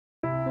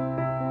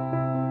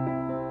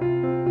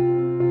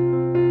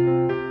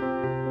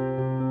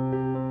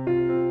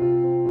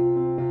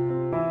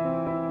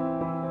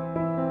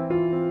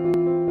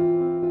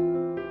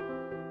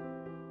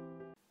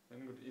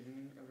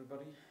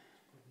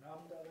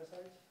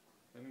allerseits.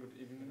 Good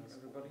evening,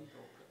 everybody.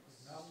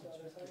 Guten Abend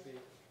allerseits.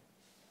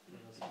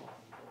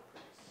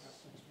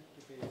 Lasst uns mit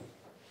Gebet.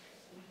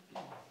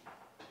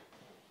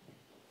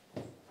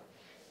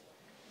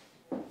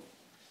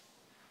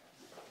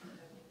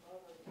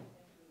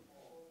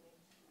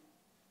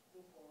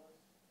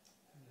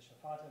 Himmlischer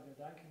Vater, wir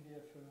danken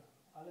dir für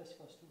alles,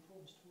 was du für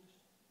uns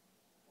tust.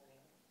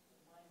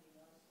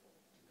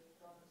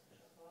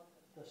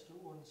 Dass du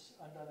uns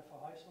an deine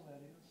Verheißung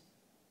erinnerst.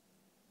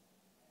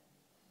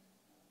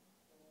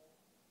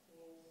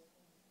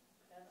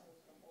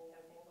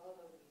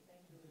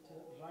 Bitte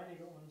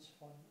reinige uns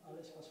von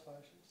alles, was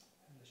falsch ist.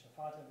 Himmlischer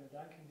Vater, wir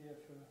danken dir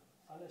für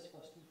alles,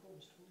 was du für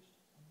uns tust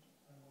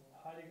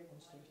und heilige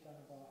uns durch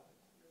deine Wahrheit.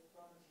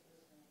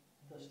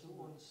 Dass du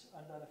uns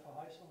an deine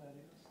Verheißung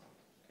erinnerst.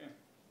 Okay,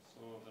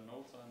 so the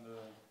notes are in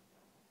the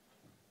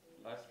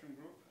live stream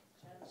group.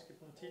 Es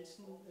gibt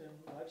Notizen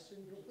im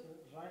Livestream-Gruppe.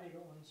 Reinige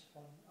uns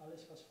von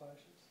alles, was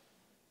falsch ist.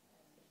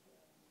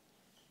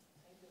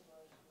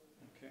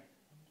 Okay.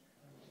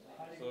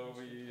 Heilige So uns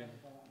durch we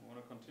deine Wahrheit. want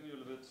to continue a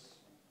little bit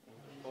with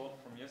the thought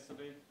from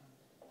yesterday.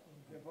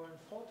 Und wir wollen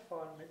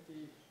fortfahren mit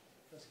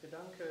das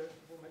Gedanke,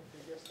 womit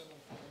wir gestern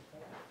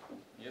angefangen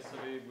haben.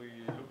 Yesterday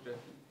we looked at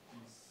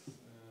these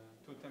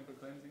two temple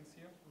cleansings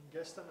here. Und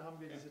gestern haben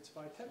wir diese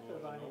zwei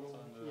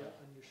Tempelreinigungen hier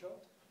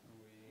angeschaut.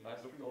 We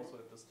looked also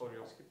at the story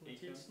of Es gibt Achan.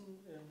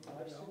 Notizen,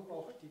 wir haben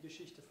auch die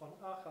Geschichte von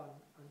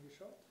Achan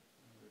angeschaut.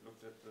 We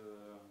looked at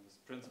this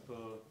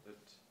principle that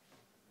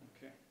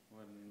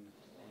when we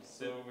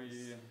sin,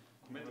 we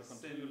commit a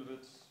sin a little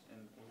bit,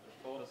 and with the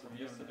thought from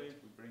yesterday,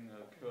 we bring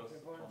a curse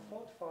Wir wollen upon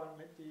fortfahren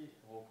mit the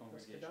whole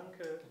das congregation.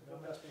 Gedanke, wir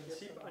haben das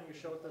Prinzip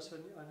angeschaut, dass wir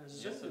eine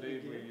Sünde Yesterday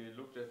begehen. we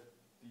looked at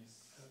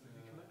these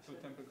two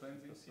temple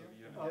cleansings here.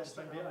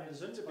 Wenn wir eine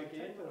Sünde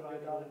begehen und wir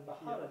darin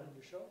beharren,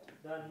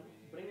 dann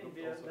bringen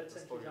wir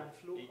letztendlich einen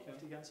Fluch auf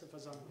die ganze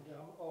Versammlung. Wir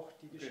haben auch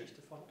die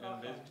Geschichte von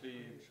Achan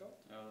angeschaut.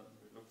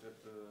 We looked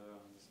at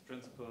this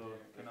principle.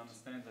 You can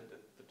understand that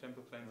at the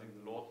temple cleansing,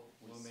 the Lord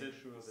will make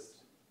sure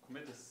that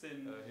commit a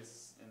sin,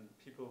 and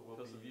people will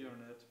persevere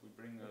in it. We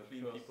bring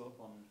clean people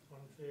on.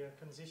 Und wir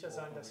können sicher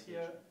sein, dass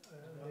hier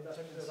in der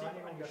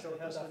Tempelreinigung der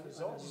Herr dafür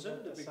sorgen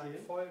wird, dass sein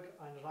Volk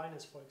ein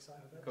reines Volk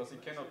sein wird. Because he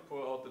cannot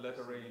pour out the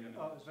latter rain.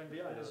 Wenn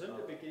wir eine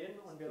Sünde begehen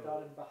und wir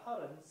darin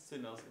beharren,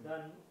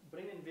 dann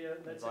bringen wir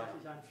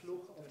letztendlich einen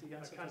Fluch auf die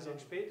ganze Versammlung. Man kann den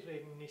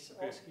Spätregen nicht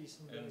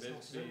ausgießen, wenn es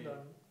noch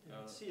Sündern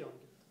in Zion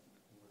gibt.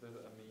 I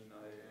mean,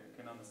 I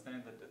can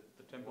understand that at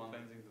the temple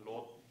cleansing, the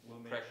Lord will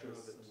make sure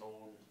that no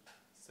one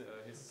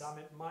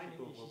damit meine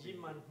ich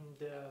jemanden,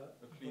 der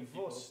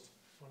bewusst,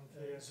 und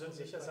wir können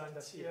sicher sein,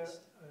 dass hier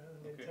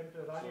in den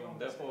Tempelreinigungen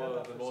der Herr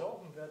dafür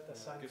sorgen wird,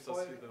 dass sein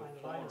Volk ein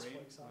reines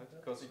Volk sein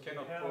wird. Because he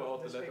cannot Herr, pour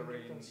out the deswegen latter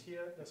gibt rain uns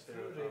hier das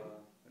Frühregen,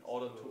 in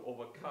order to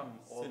overcome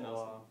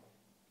all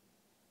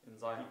in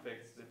seinen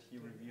Effects that he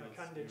reveals. Man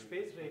kann den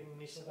Spätregen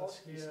nicht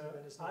ausgießen,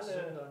 wenn es noch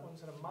Sündern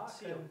unsere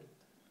Makel,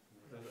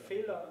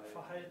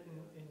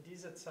 Fehlerverhalten in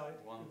dieser Zeit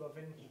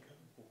überwinden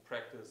können.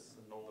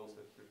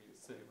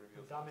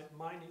 Und damit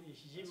meine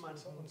ich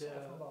jemanden,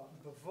 der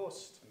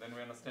bewusst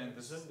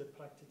Sünde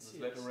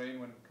praktiziert. So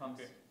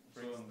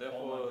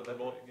therefore the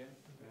Lord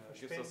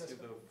gives us here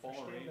the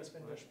former rain,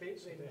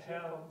 Der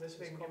Herr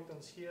deswegen gibt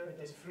uns hier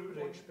den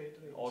Frühregen,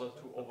 Spätregen. in order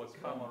to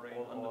overcome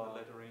all under the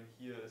latter rain.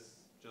 Here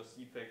is just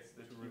effects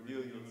that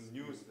reveal you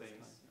new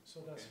things.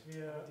 So dass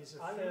wir diese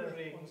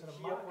Frühregen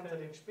hier unter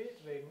den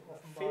Spätregen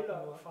offenbar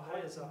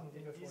Fehlerverhalten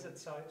in dieser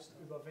Zeit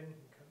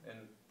überwinden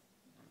können.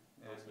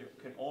 And you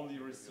can only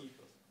receive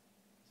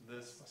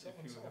this if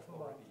you have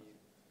already.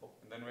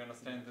 And then we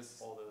understand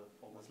this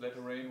latter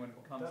rain when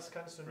it comes. Das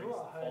kannst du nur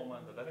erhalten,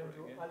 wenn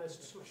du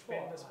alles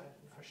zuvor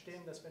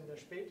verstehen, dass wenn der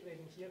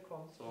Spätregen hier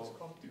kommt, es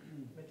kommt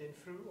mit den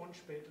Früh- und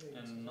Spätregen.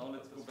 And now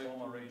let's go back to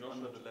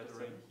Joshua. The latter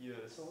rain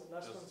here is so,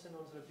 lasst uns in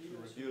unsere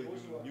Bibel zu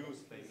Joshua new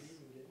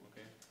things.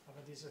 Okay.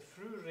 Aber diese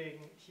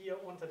Frühregen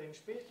hier unter den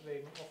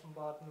Spätregen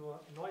offenbart nur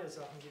neue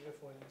Sachen, die wir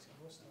vorher nicht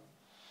gewusst haben.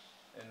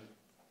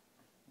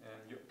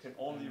 And you can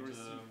only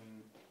receive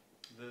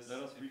this.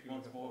 Let us read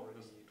once more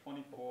verse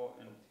 24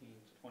 and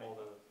 24.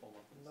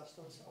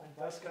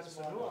 Das kannst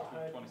du nur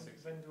erhalten,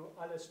 wenn du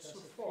alles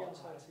zuvor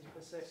 24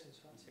 bis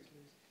 26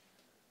 liest.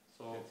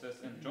 So it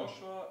says, and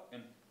Joshua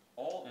and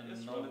all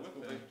Israel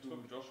with them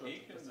took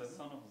Achan the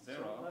son of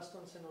Zerah,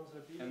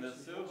 and the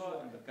silver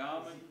and the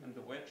garment and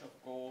the wedge of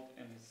gold,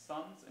 and his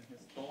sons and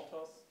his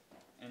daughters,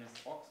 and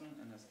his oxen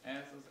and his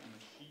asses and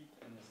his sheep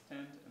and his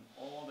tent and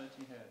all that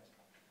he had.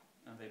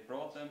 And they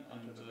brought them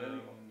unto the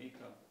valley of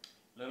Acre.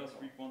 Let us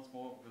read once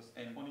more verse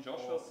 24. And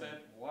Joshua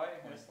said, why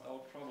hast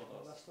thou troubled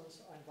us?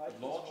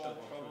 The Lord shall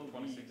trouble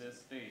thee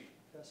this day.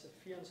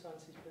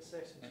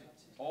 And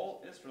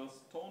all Israel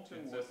stoned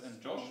him with,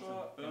 and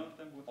Joshua burnt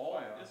them with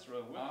fire. All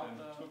Israel with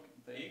him took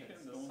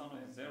Achan the son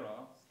of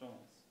Zerah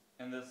stones.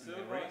 And the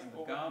silver and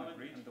the garment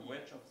and the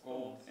wedge of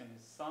gold and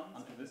his sons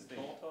and his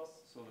daughters.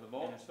 So the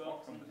Lord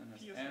turned from and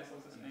his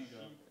asses and his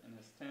sheep and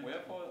his tent.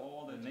 Wherefore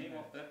all the name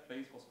of that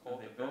place was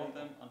called. They brought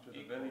them unto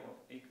the valley of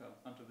Acre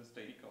unto this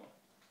day.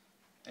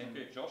 And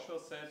Joshua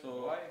said,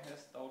 so why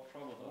hast thou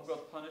troubled us?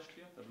 God acknowledged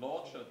here. The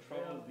Lord shall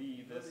trouble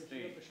thee this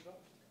day.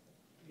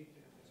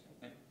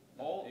 And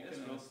all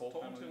Israel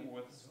stoned him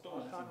with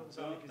stones and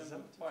burned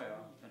them with fire,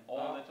 and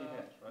all that he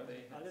had, right?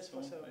 They had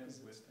stoned him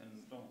with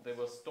stones. They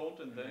were stoned,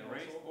 and they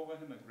raised over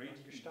him a great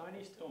heap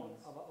of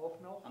stones.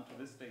 Unto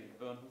this day,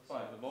 burned with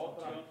fire. The Lord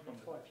turned from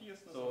the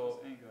fierceness of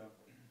his anger.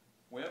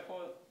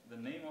 Wherefore the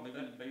name of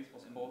that place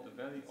was called the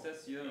Valley. It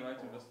says here, right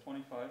in verse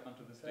 25,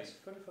 unto this day.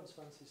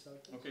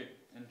 Okay,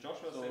 and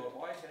Joshua said,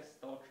 why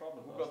hast thou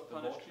troubled us? The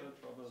Lord shall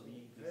trouble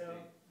thee this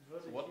day.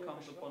 So what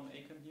comes upon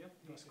Achan here?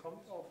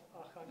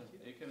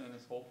 Achan and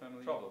his whole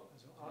family. Trouble.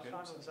 Okay.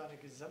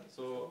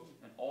 So,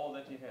 and all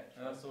that he had.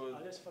 So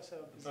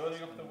the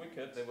burning of the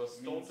wicked, they were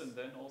stoned, and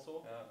then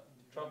also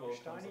trouble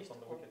comes upon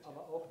the wicked.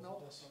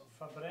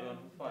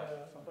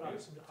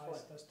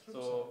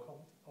 So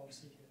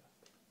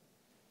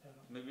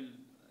maybe,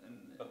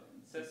 but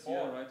it says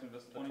here, right in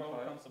verse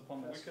 25, comes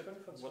upon the wicked.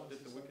 What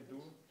did the wicked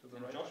do to the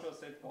righteous? Joshua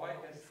said, why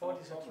hast thou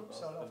troubled us?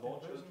 The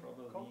Lord shall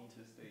trouble thee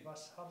this day.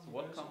 So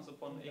what comes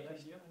upon Achan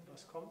here?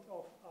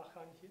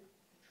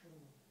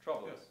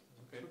 Trouble. Yes.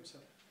 Okay.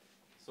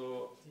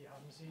 So,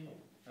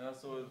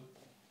 so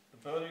the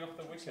burning of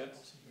the wicked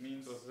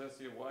means, so it says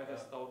here, why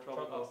hast thou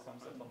troubled us?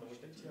 Comes upon the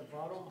wicked.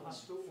 Warum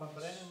hast du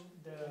Verbrennen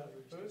der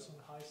Bösen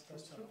heißt,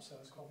 dass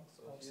Trübsal kommt.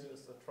 So here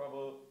is the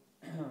trouble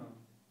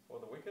for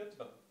the wicked,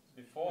 but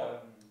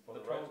before the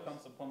trouble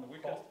comes upon the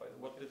wicked,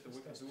 what did the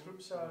wicked do?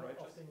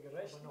 Auf den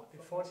Gerechten, noch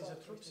bevor dieser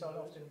Trübsal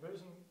auf den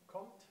Bösen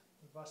kommt,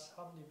 was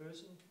haben die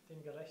Bösen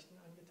den Gerechten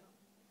angetan?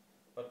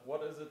 But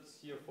what is it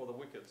here for the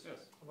wicked?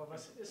 Yes. Aber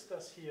was ist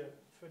das hier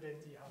für den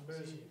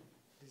Bösen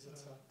diese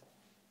Zeit?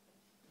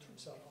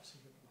 Trübsal auf sie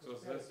gebracht. So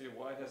it says here,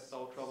 why hast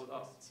thou troubled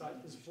us?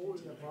 Zeit des Wohl,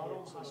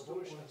 warum hast du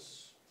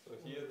uns? So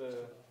here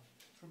the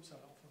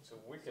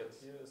wicked,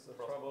 here is the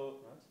trouble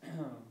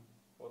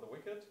for the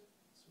wicked.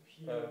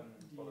 Hier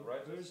for the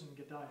righteous, Bösen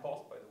gedeihen.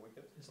 Caused by the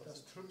wicked. Ist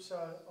das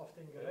Trübsal auf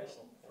den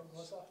Gerechten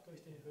verursacht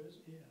durch den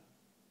Bösen? Ja.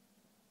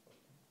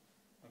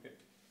 Okay.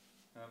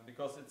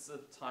 Because it's a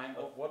time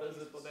of what is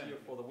it for them? Here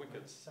for the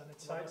wicked. Seine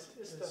Zeit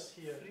ist das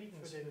hier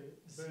für den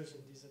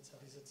Bösen, diese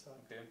Zeit.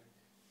 Okay.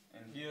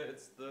 And here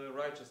it's the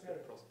righteous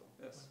that prosper.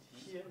 Yes. Und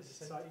hier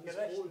ist die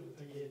Gerechten,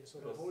 die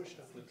oder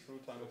Wohlstand. The true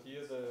time. So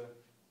here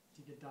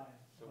die gedeihen.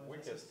 The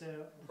wicked das ist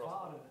der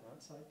wahre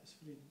Zeit des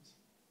Friedens.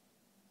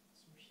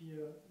 So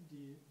hier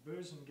die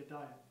Bösen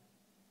gedeihen.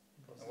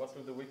 And what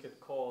do the wicked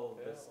call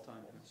this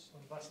time?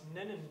 Und was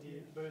nennen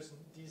die Bösen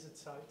diese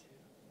Zeit hier?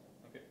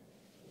 Okay.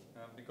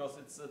 Because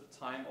it's a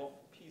time of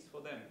peace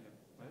for them.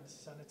 Right? Es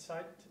ist eine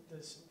Zeit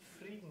des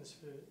Friedens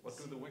für what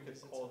do the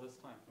wicked call this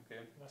time?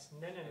 Okay. Was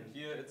nennen and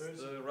here it's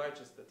the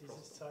righteous that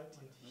diese Zeit?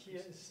 Und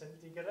hier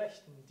sind die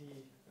Gerechten,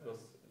 die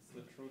because it's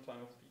the true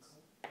time of peace.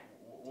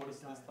 What is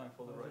this time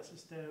for the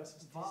righteous? Das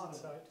ist wahre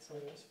Zeit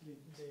des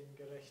Friedens, den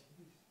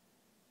Gerechten.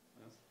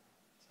 Yes.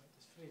 Zeit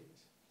des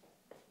Friedens.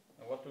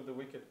 And what do the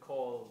wicked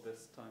call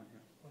this time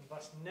here? Und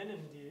was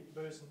nennen die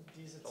Bösen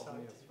diese Zeit?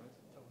 1000 years, right?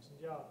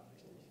 1000 Jahre,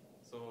 richtig.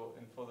 So,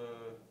 and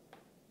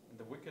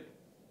the wicked,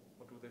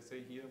 what do they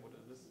say here? What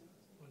is this?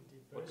 Und die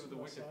Bösen, what do the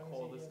wicked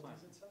call this time?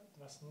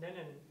 Was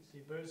nennen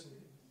die Bösen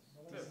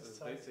diese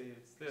Zeit? They say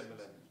it's their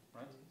millennium,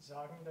 right? Sie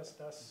sagen, dass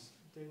das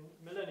den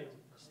Millennium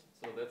ist.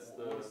 So that's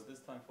what is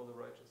this time for the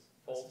righteous?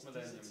 False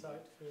millennium. Diese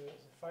Zeit für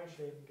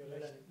falschen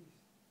Gerechten.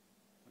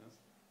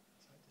 Yes.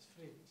 Zeit des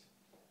Friedens.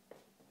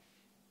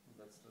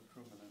 That's the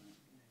true millennium.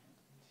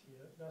 Und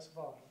hier das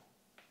wahre.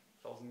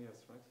 1000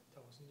 years, right?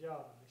 1000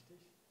 Jahre, richtig.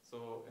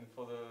 So, and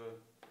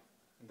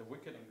in the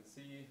wicked and the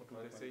sea, what do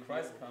they say?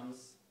 Christ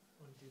comes,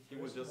 he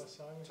will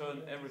just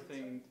turn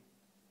everything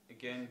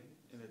again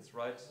in its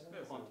right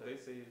context. They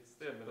say it's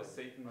there, but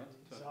Satan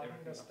turned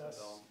everything upside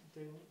down.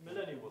 Den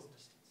Millennium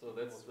ist. So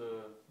that's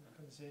the Wir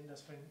können sehen,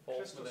 dass wenn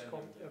Christus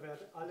kommt,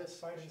 wird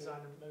alles in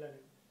seinem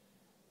Millennium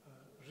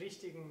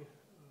richtigen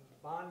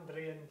Bahn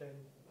drehen,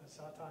 denn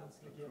Satan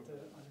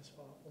regierte, alles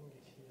war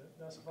umgekehrt.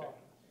 Das war.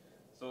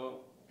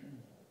 So,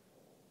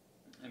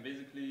 and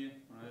basically,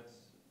 right,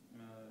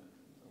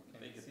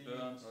 they get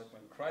burned, right,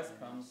 when Christ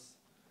comes,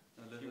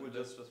 he will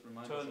just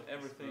turn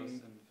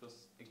everything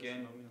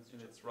again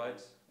in its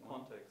right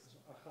context.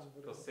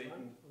 Because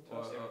Satan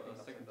turns everything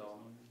upside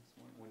down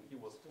when he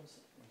was.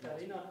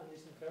 Erinnern an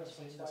diesen Vers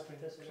von 2.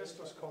 Wenn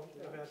Christus kommt,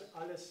 wird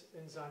alles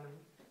in seinem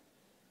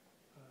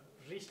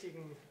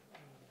richtigen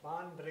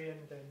Bahn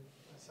drehen, denn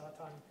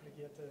Satan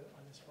regierte,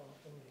 alles war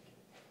umgekehrt.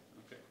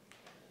 Okay.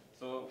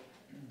 So,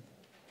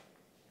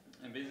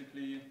 and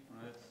basically,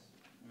 right,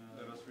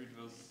 let us read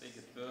verse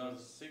 6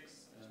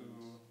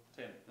 to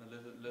 10.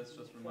 Let's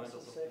just remind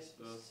us of this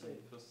verse in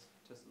 1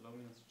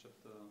 Thessalonians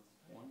chapter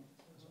 1.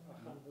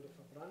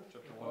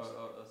 Chapter 1,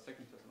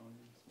 2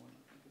 Thessalonians 1,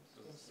 I think it's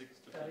verse 6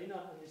 to 10.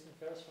 Erinnern an diesen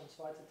Vers von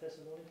 2.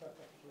 Thessaloniker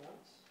Kapitel 1.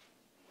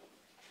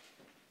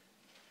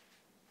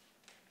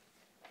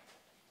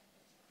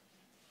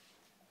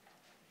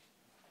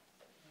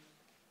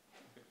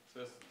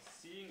 Says,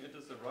 seeing it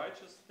is a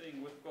righteous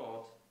thing with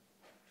God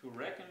to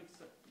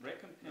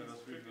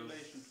recompense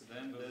tribulation to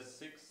them, verse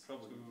 6 to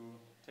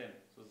 10.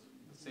 So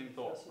the same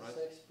thought, right?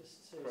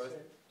 Christ,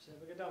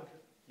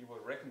 He will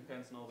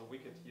recompense now the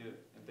wicked here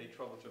in they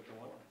trouble chapter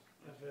 1.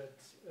 Wird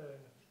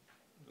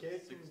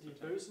gelten die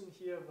Bösen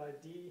hier, weil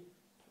die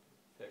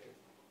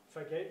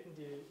vergelten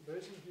die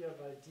Bösen hier,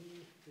 weil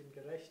die den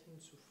Gerechten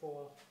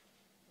zuvor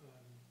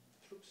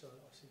Trübsal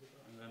auf sie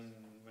gebracht haben. And then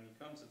when he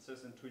comes, it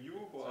says, "And to you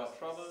who are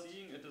troubled,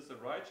 seeing it is a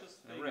righteous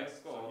thing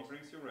rest, so he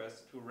brings you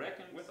rest, to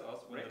reckon with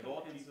us when the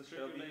Lord Jesus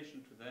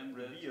tribulation to them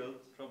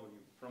revealed trouble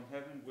you from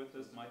heaven with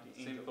his mighty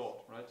angels." Same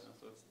thought, right?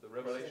 So it's the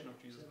revelation of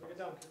Jesus Christ.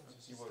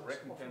 He will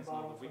recompense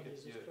all the wicked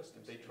here,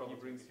 and they trouble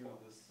brings you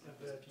this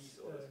peace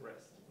or this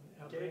rest.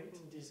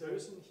 Gelten die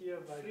Bösen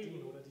hier, weil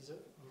die oder diese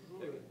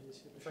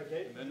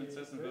vergelten die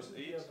Bösen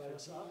hier, weil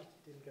sie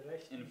den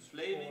Gerechten in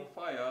flaming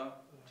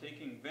fire,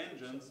 taking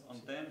vengeance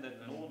on them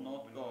that know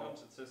not God,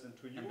 it says, "And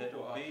to you that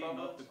obey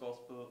not the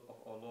gospel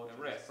of our Lord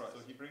Jesus Christ." So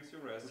he brings you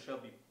rest, who shall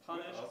be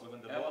punished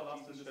with the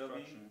everlasting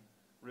destruction,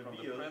 revealed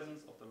from the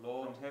presence of the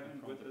Lord from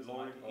heaven with his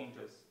mighty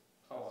angels.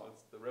 So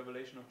it's the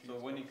revelation of Jesus. So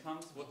when he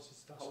comes, how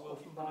will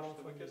he punish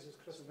the wicked?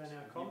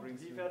 Wenn kommt,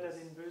 wie wird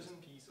den Bösen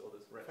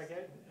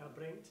vergelten?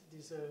 Bringt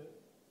diese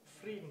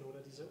Frieden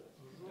oder diese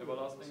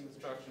everlasting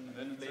destruction, and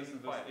then it says in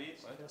verse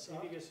 8,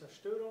 ewige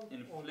Zerstörung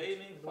in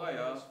flaming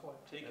fire,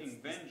 taking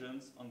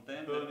vengeance on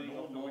them that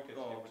know not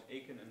God,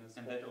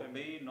 and that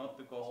obey not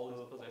the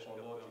gospel of our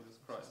Lord Jesus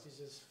Christ.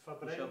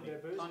 Who shall be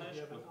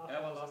punished with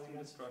everlasting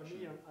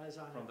destruction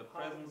from the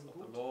presence of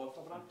the Lord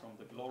and from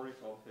the glory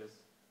of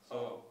his.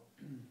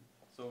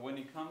 So when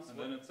he comes, and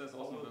then it says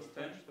also in verse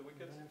 10, the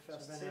wicked,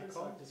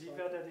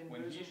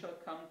 when he shall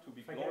come to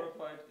be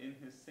glorified in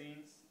his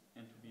saints,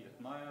 and to be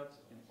admired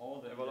in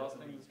all the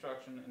everlasting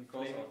destruction and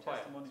cause of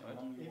testimony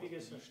among you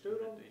was believed in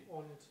that day.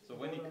 So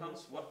when he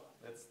comes, what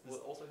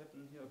will also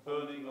happen here?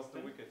 Burning of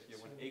the wicked here,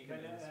 when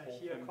Achan and his whole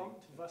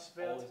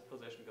family, all his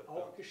possession got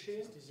auch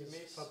geschehen,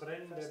 dieses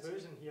Verbrennen der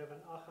Bösen hier,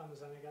 wenn Achan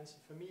seine ganze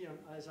Familie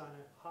und all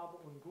seine Habe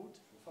und Gut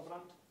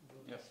verbrannt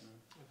wird. Yes.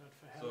 Er wird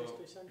verherrlicht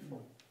durch sein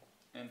Volk.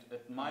 And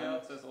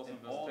admired says also in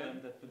verse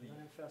 10 that believe.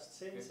 In Vers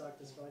 10 sagt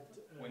es weiter,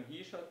 when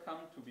he shall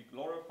come to be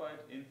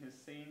glorified in his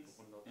saints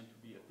and to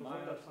be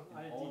admired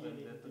in all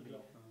them that believe.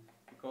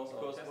 Because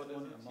our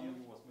testimony among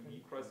you was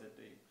believed in that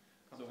day.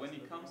 So when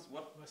he comes,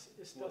 what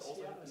ist will das also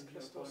hier, happen als here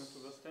Christus according to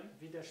verse 10?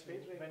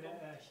 widersteht, wenn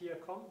hier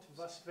kommt,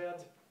 was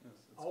wird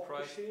auch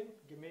geschehen,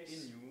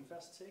 gemäß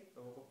Vers 10?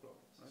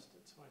 Das ist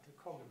der zweite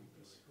Kommen.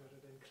 Das wäre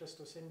denn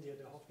Christus in dir,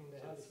 der Hoffnung der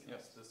Herrlichkeit.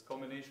 Yes, this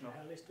combination of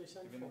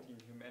divinity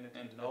and humanity,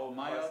 and now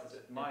Christ is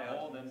admired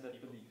all them that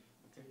believe.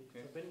 Die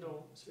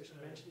Verbindung zwischen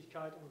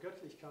Menschlichkeit und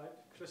Göttlichkeit.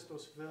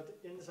 Christus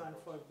wird in sein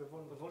Volk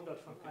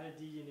bewundert von all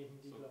diejenigen,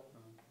 die glauben.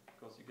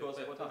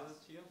 Because what is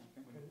it here?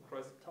 When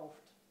Christ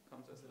tauft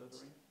comes as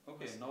lettering.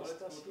 Okay, now let's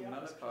go to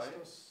Malachi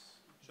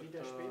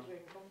chapter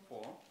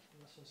 4.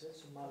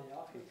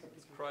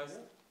 It's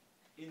Christ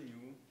in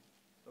you,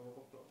 the hope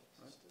of God.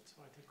 Das ist der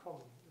zweite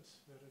Kommen.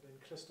 Das wäre denn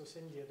Christus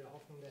in dir, der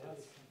Hoffnung der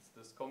Herrlichkeit. It's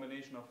this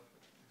combination of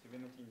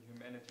divinity and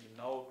humanity.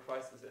 Now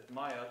Christ is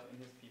admired in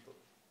his people.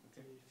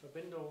 Okay. Die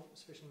Verbindung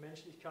zwischen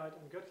Menschlichkeit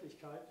und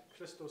Göttlichkeit.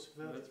 Christus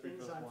wird in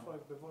sein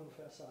Volk bewundert,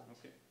 Vers 1.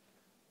 Okay.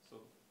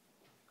 So,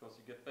 because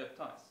you get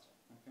baptized.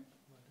 Okay.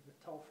 Weil du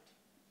getauft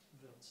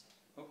wirst.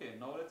 Okay,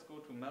 now let's go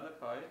to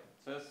Malachi.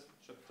 It says,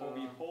 "For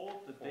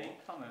behold, the day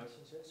cometh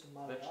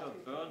that shall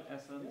burn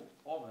as an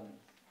oven,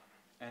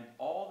 and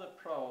all the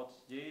proud,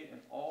 yea,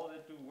 and all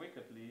that do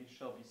wickedly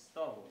shall be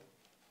stubble.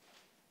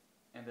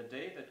 And the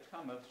day that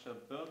cometh shall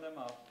burn them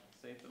up,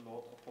 saith the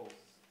Lord of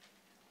hosts,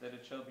 that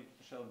it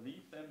shall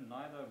leave them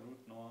neither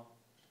root nor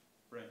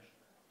branch."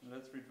 And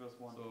let's read verse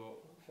 1.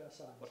 So,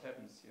 what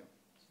happens here?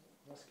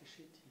 Was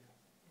geschieht hier?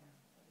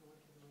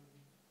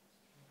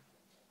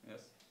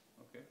 Yes,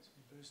 okay.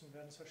 Die Bösen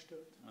werden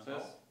zerstört. It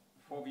says,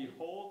 "For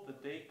behold, the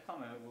day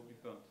cometh will be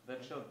burnt,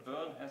 that shall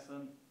burn as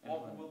an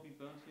oven, will be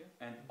burnt here,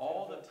 and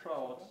all the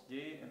proud,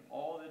 yea, and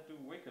all that do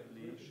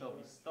wickedly shall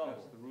be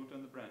stubble, the root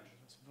and the branch.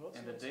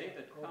 And the day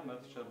that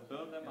cometh shall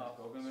burn them up,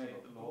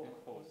 saith the Lord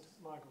of hosts,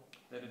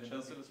 that it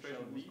shall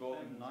leave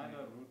them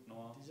neither root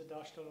nor." Diese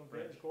Darstellung,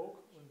 wer ist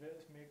Gog und wer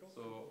ist Magog?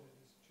 So,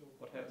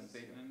 what happens?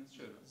 Satan and his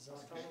children.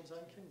 Satan und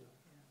seine Kinder.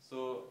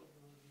 So,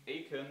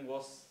 Achan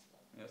was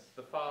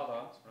the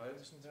father, right?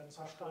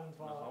 Achan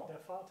war der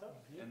Vater.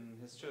 And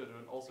his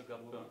children also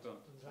got burnt.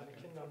 Und seine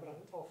Kinder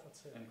brannten auch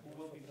verzehrt. And who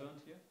will be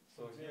burnt here?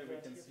 So here we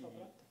can see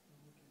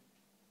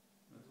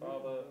the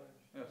father,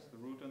 yes, the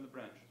root and the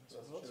branch.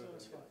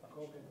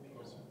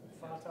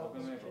 Vater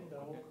und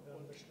Kinder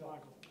werden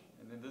bestraft.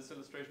 And in this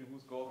illustration,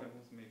 who's Gog and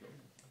who's Magog?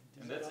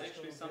 And that's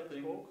actually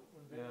something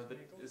that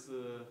is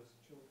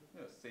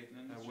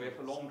Satan and we have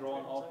a long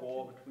drawn out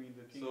war between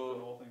the king of the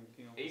north and the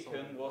king of the south.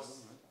 Achan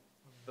was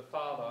the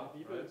father,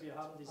 right?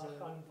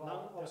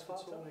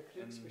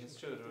 And his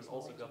children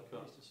also got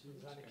burnt.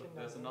 But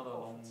there's another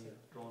long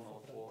drawn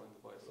out war in the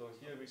Bible. So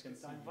here we can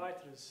see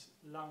father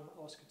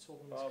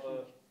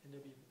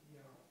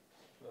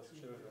plus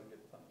children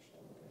get punished.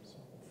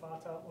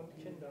 Vater und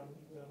Kinder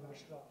werden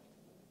bestraft.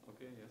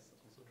 Okay, yes,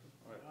 also true.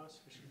 All right.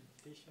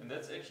 And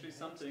that's actually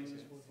something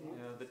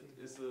that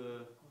is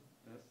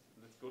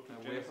let's go to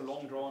we have a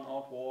long drawn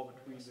out war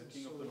between the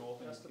king of the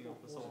north and the king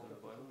of the south in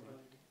the Bible.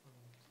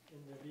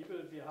 in der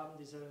Bibel, wir haben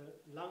diese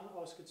lang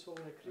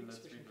ausgezogene Krieg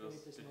zwischen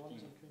König des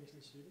Nordens und König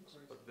des Südens.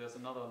 But there's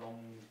another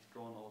long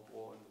drawn out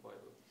war in the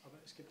Bible. Aber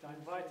es gibt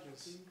ein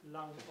weiteres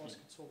lang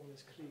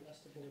ausgezogenes Krieg in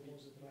der Bibel.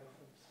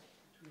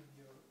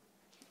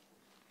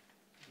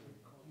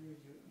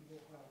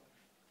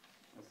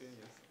 Okay,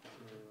 yes.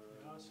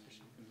 Ja,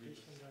 zwischen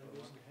dich und deinem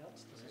bösen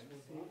Herz, das ist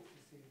wohl wahr.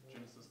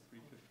 Genesis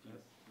 3:15.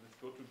 Let's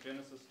go to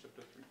Genesis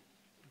chapter 3.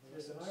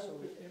 Das ist so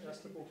das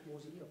erste Buch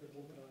Mose,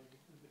 Kapitel 3.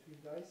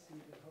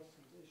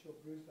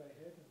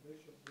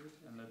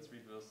 And let's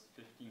read verse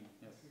 15.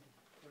 Yes.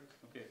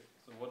 Okay,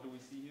 so what do we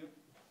see here?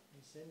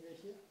 Was sehen wir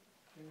hier?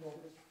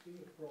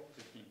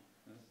 15.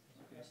 Yes.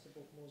 Das erste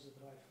Buch Mose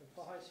 3, 5.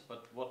 Verheißung.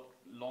 But what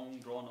long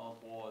drawn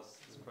out war is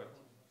described?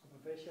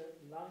 Aber welcher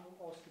lang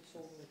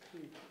ausgezogene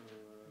Krieg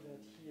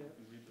wird hier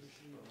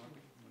beschrieben?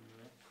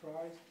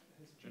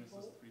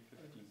 Genesis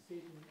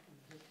 3:15.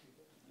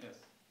 Yes.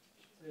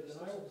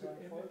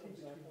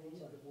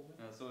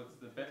 So it's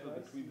the battle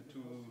between the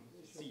two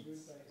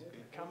seeds. Okay.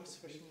 Der Kampf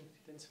zwischen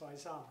den zwei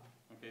Samen.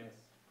 Okay.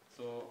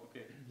 So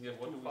okay, you have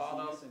two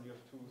fathers and you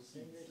have two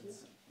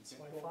seeds.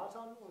 Zwei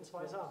Vatern und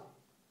zwei Samen.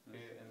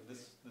 Okay, and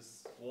this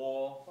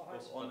war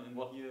goes on in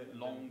what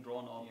long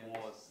drawn out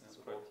war is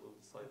described.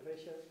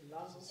 Welcher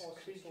lang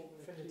Krieg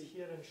findet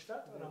hierin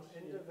statt und am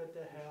Ende wird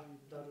der Herr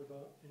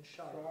darüber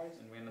entscheiden.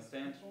 And we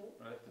understand,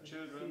 right? The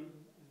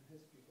children.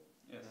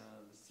 Yes.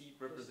 The seed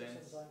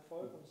represents. Sein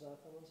Volk und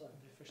Satan und sein.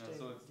 Wir verstehen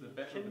So it's the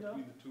battle Kinder,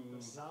 between the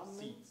two Samen,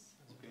 seeds.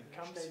 Okay. Der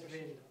Kampf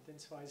zwischen den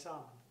zwei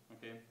Samen.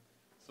 Okay.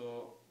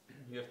 So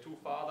you have two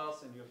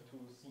fathers and you have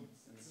two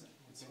seeds.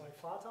 Zwei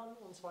Vatern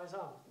und zwei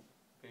Samen.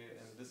 Okay,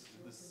 and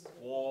this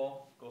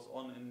war goes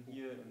on in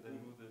here, and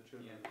then the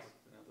children,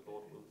 and the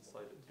Lord will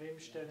decide it. Wem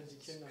stellen die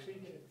Kinder?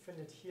 Krieg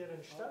findet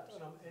hierin statt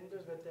und am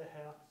Ende wird der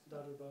Herr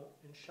darüber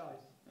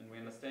entscheiden. And we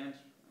understand,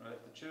 right?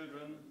 The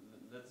children.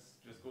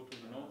 Let's just go to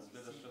the notes.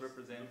 Let us just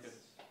represent it.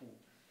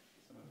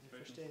 Wir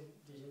verstehen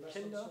die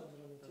Kinder,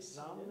 das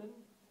Samen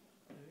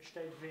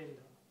stellt wen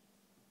dar?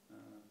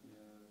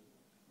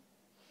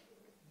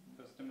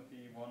 1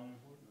 Timothy 1,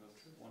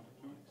 verse 1 to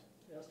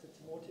 2. 1.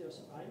 Timotheus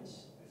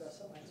 1,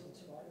 Verse 1 und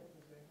 2.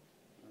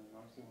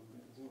 Who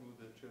do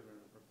the children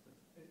represent?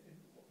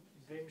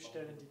 Wem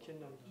stellen die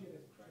Kinder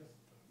dar?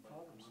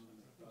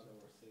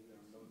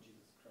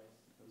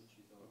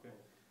 Okay.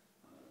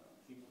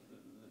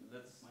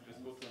 Let's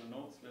just go to the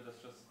notes. Let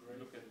us just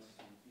look at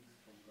some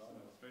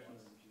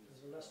illustrations.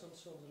 Also lasst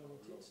uns zu unseren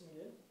Notizen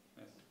gehen.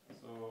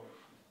 Yes. So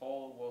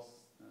Paul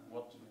was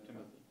what to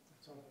Timothy?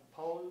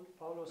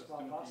 Paulus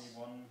war was in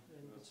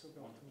Timothy Bezug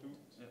auf 1 to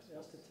 2. Timotheus? Yes.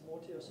 1.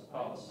 Timotheus 1,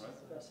 Father, right?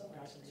 Vers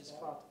 1 und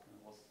 2.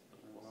 Was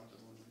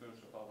just a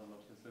spiritual father,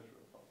 not his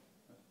literal father.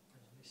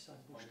 Also nicht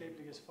sein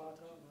buchstäbliches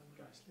Vater, aber ein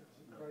geistliches.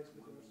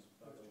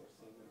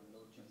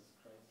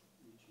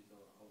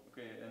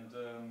 Okay, and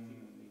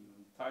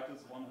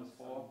Titus 1 verse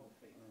 4.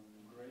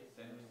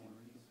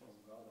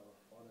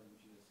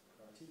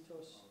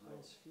 Titus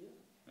 1,4.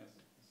 Yes.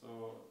 So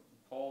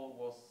Paul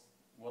was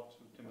what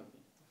to Timothy?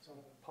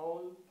 Also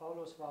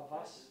Paulus war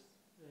was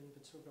in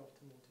Bezug auf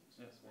Timotheus?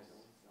 Yes, was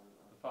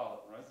the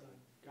father, right?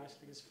 Sein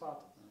geistliches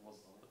Vater.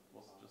 Was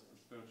just a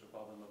spiritual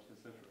father, not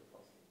his literal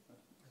father. Right?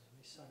 Also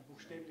nicht sein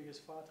buchstäbliches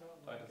Vater,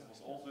 aber ein Titus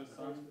was also his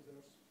son.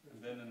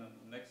 And then in the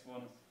next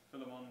one is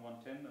Philemon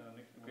 1:10.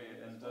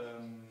 Okay, and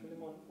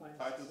Philemon 1,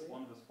 Titus 10.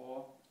 1 verse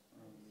 4.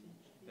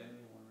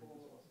 Daniel 1 verse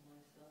 4.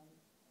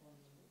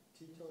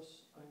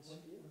 Titus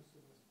 1,4.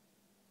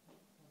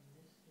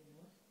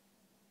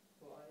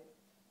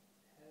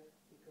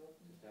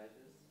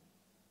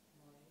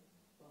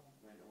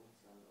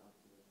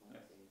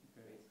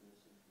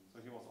 So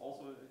he was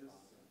also his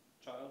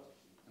child,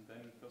 and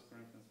then in 1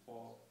 Corinthians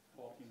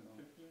 4:14 and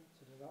 15,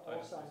 So der war auch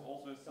Titus was sein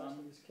also his son,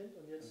 geistliches Kind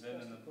und and jetzt then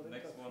 1. in the Korinther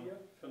next one, 4,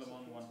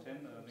 Philemon 1:10,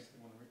 14 und next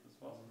one read this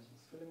fast.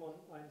 Philemon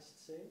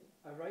 1,10.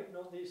 I write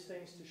not these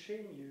things to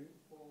shame you,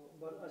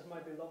 but as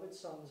my beloved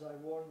sons I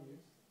warn you.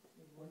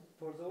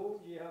 For though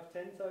ye have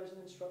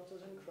 10,000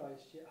 instructors in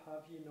Christ, yet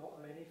have ye not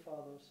many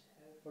fathers.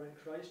 For in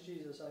Christ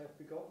Jesus I have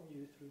begotten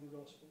you through the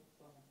gospel.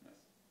 Yes.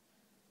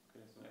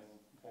 Okay, so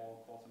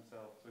Paul calls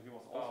himself. So he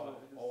was also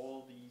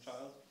all these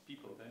child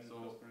people. Then so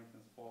 1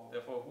 Corinthians 4,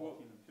 therefore,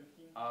 14 and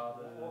 15 are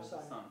the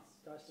sons.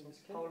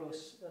 Geistliches Kind.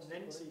 Paulus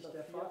nennt sich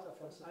der Vater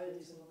von all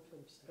diesen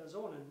 5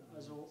 Personen.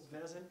 Also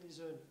wer sind die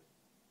Söhne?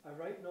 I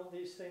write not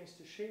these things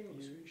to shame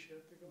you,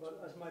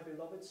 but as my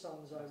beloved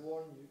sons I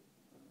warn you.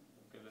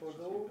 For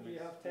though ye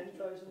have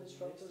 10,000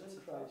 instructors in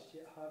Christ,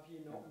 yet have ye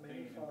not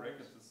many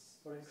fathers.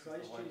 For in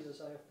Christ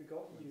Jesus I have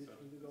begotten you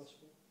through the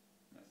gospel.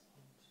 Yes.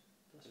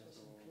 Das, was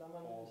in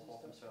Klammern ist,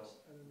 ist das, was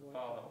Ellen White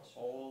Father of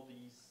all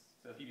these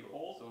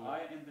people. So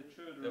I and the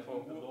children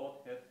whom the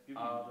Lord hath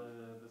given are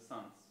the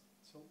sons.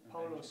 So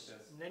Paulus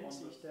nennt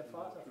sich der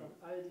Vater von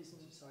all diesen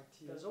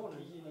Personen.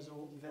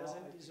 Also wer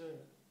sind die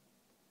Söhne?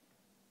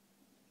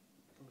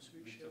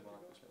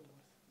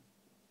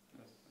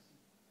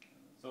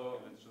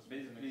 So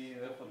basically,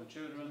 therefore, the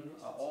children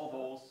are all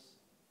those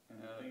who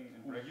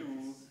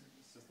you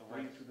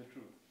bring to the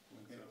truth.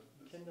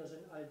 Kinder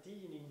sind all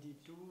diejenigen, die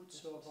du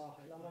zur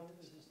Wahrheit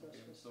machst.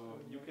 Okay, so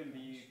you can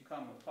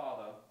become a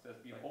father. Says,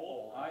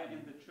 behold, I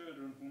am the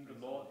children whom the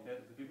Lord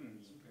hath given me.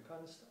 Du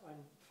kannst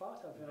ein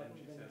Vater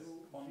werden, wenn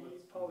du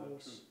wie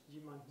Paulus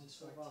jemanden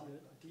zur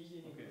Wahrheit,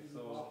 diejenigen, die die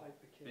Wahrheit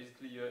bekehren.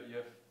 Basically, you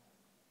have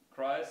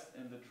Christ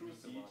in the true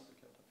seed.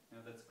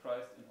 That's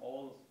Christ in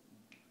all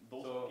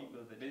those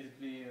people. That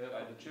basically,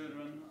 the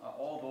children are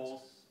all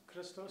those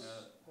Christus,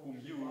 whom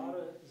you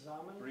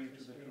Samen, bring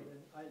to the truth.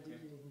 All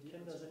diejenigen, die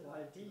Kinder sind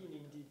all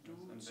diejenigen, die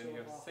du and zur then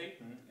you have Wahrheit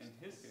Satan in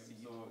his bringst. seed,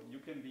 so you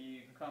can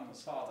become a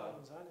father,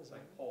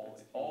 like Paul.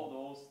 All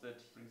those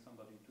that bring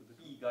somebody to the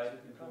truth. He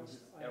guided into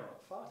his error.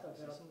 Vater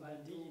werden,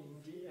 all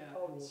diejenigen, die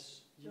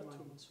Paulus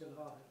jemanden zur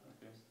Wahrheit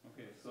bringst.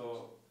 Okay,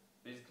 so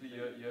basically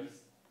you have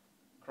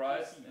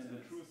Christ in the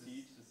true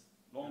seed,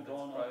 long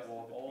drawn out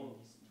all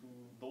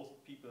those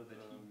people that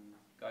he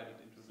guided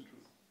into the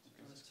truth.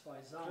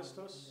 Zwei Samen,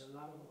 Christus, der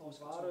lang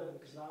wahre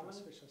Samen,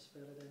 das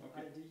wäre dann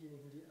all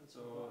diejenigen, die als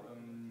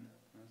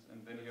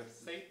and then you have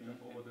Satan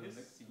over the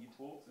next seed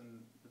quotes,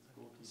 and let's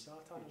go to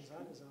Satan und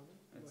seine Samen.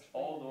 It's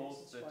all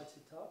those that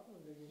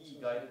he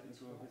guided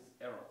into his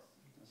errors.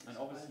 And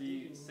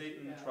obviously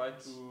Satan tried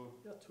to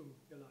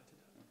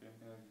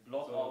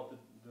blot out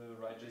the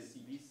righteous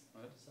seeds.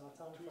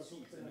 Satan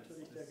versuchte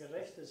natürlich der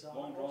gerechte Samen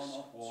long drawn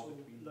out war zu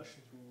between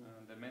löschen.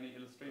 There are many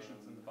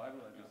illustrations in the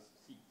Bible are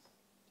just seeds.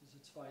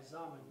 Diese zwei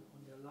Samen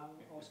und der lang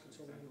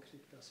ausgezogene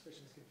Krieg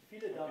dazwischen. Es gibt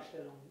viele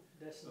Darstellungen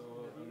dessen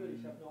in der Bibel.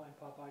 Ich habe nur ein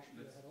paar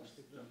Beispiele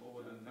herausgegriffen. Jump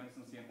over the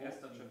instance here in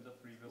Esther chapter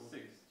 3 verse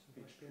 6.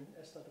 Zum Beispiel in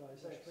Esther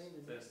 3,6 springen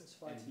die nächsten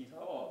zwei And he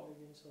Zitate thought, und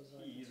wir gehen zur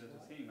Seite he, that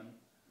is 2. Haman,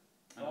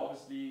 and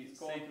obviously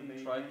Satan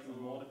tried to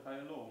Mordecai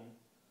alone,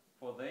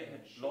 for they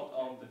had blot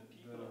out the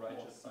people of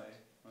righteous side.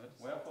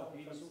 Wherefore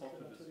Haman sought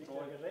to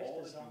destroy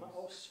all the Jews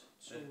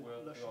that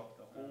were throughout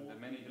the whole. There are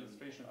many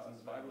illustrations in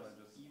the Bible, and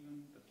just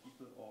even the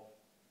people of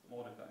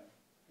Mordecai.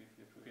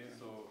 Okay,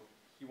 so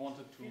he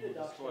wanted to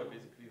destroy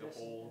basically the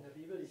whole. In der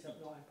Bibel, ich habe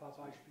nur ein paar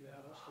Beispiele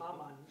herausgegriffen.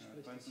 Haman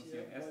spricht es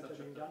hier, wollte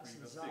den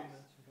ganzen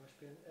Samen, zum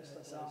Beispiel in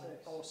Esther Samen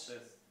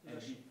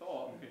and he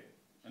thought,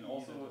 and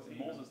also in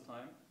Moses'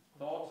 time,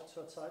 thought,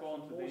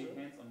 scorned to lay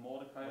hands on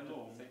Mordecai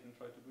alone, Satan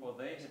tried to do, for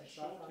they had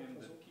showed him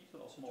the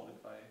people of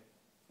Mordecai.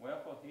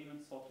 Wherefore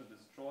Haman sought to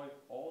destroy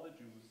all the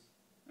Jews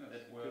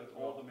that were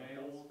all the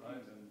males,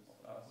 right, and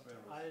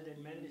all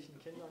den männlichen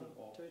Kindern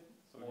töten.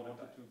 So he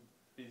wanted to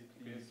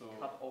basically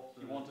cut off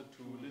the, he wanted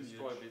to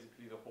destroy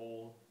basically the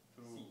whole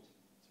seed.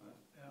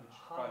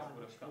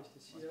 Haman spricht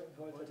es hier,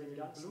 wollte den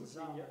ganzen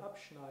Samen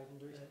abschneiden,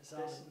 durch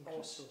dessen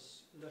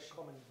Ausschuss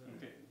kommen wird.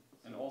 Okay.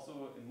 And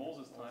also in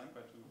Moses' time,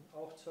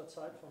 auch zur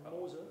Zeit von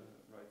Mose,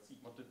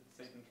 what did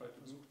Satan try to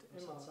do? Versucht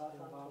immer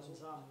den wahren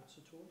Samen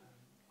zu tun,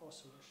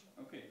 auszulöschen.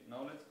 Okay,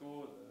 now let's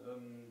go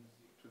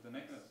to the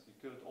next. He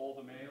killed all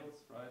the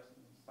males, right?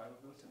 Bible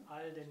verse.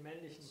 All den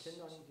männlichen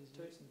Kindern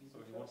töten, wie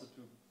so he wanted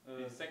to.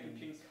 2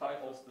 Kings 5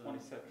 verse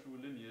 27 true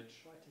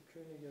lineage. 2.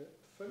 Könige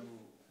 5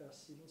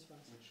 Vers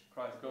 27. Which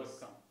Christ goes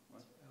come.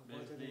 Er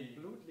wollte die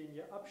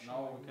Blutlinie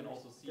Now we can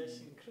also abschneiden, see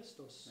dessen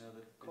Christus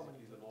that kommen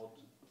basically wird. the Lord.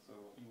 So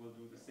he will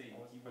do the same.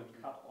 He will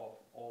cut off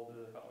all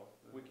the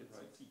wicked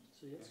seed.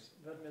 So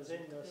jetzt werden wir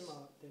sehen, dass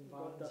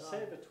Gott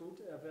dasselbe tut.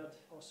 Er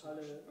wird aus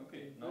alle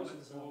okay, now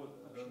let's go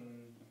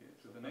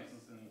to the next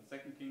in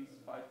 2 Kings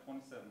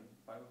 5:27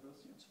 Bible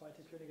verse.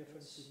 2. Könige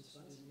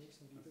 5:27, die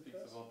nächsten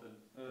Bibelvers.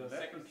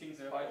 2 Kings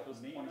 5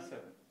 verse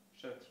 27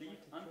 shall cleave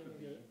unto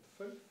thee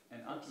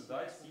and unto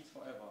thy seed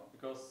forever,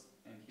 because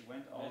and he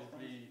went out from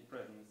his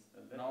presence.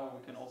 And now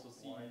we can also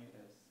see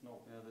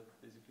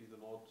that basically the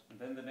Lord. And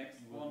then the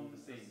next one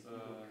is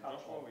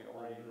Joshua. We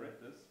already read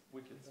this.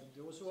 Wicked seed.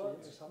 Joshua,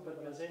 das haben wir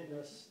gesehen,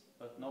 dass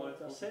but now let's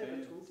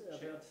dasselbe tut. Er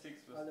wird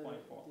 6 verse alle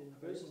 24. den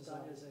bösen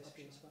Daniel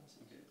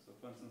 6:24. Okay, so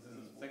for instance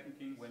in 2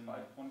 Kings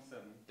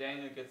 5:27,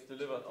 Daniel gets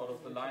delivered out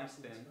of the lion's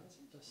den.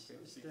 Das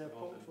ist der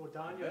Punkt, wo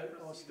Daniel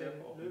aus der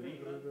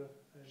Löwengrube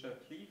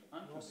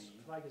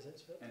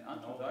freigesetzt wird. And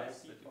unto thy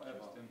seed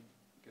forever.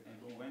 And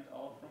he went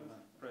out from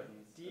his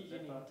presence.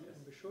 Diejenigen, die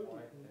ihn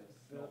beschuldigten,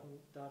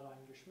 werden da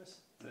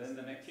reingeschmissen. Then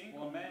the next king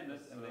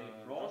commanded, and they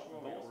brought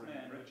those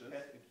men which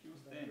had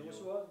accused Daniel,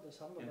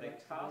 and they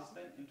cast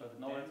them into the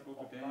den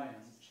of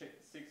lions.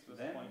 6 verse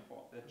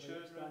 24. Their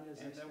children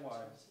and their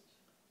wives,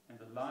 and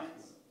the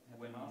lions had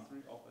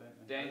mastery of them.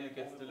 Daniel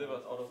gets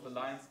delivered out of the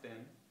lion's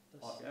den.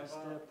 Das ist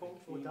der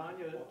Punkt, wo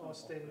Daniel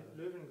aus der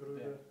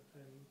Löwengrube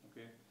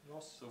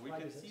So we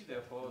can see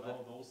therefore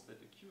that those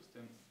that accused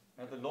him,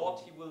 and the Lord,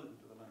 he will,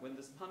 when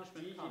this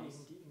punishment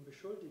comes,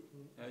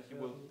 he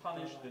will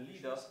punish the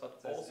leaders,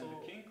 but also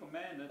the king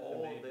commanded,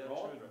 and they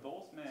brought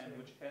those men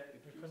which had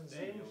accused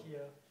Daniel,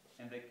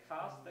 and they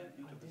cast them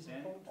into the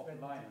den of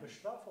lions.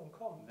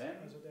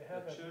 Then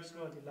the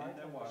children and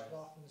their wives,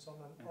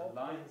 and the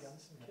lions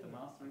had the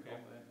mastery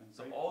of them.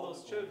 So all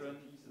those children,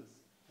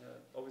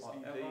 obviously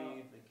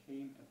they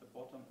came at the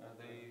bottom,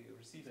 they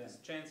received this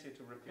chance here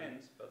to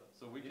repent, but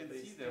so we can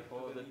see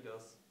therefore that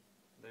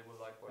they will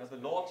likewise. And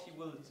the Lord, he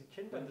will,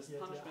 when this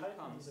punishment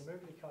comes,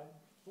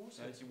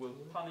 you will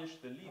punish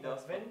the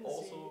leaders, but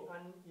also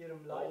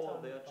all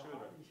their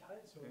children.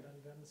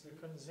 Wir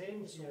können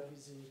sehen, so wie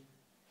sie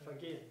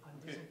vergehen. An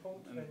diesem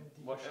Punkt, wenn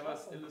die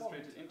Bestrafung kommt,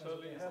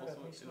 also der Herr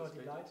wird nicht nur die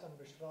Leitern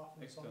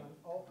bestrafen, sondern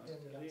auch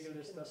den Regeln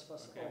ist das,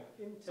 was auch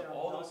intern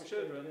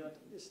dargestellt wird,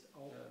 ist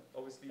auch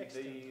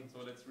obviously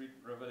so let's read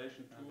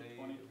Revelation 2, they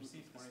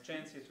receive this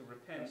chance here to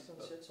repent,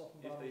 but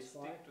if they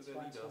stick to their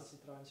leaders,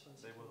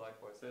 they will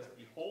likewise says,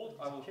 behold,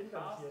 I will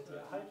cast die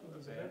erhalten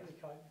diese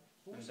Möglichkeit,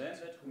 and then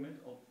that commit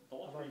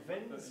adultery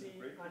wenn sie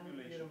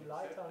an ihrem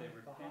Leitern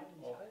beharrlich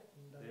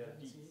halten, dann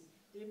werden sie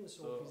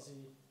ebenso wie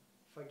sie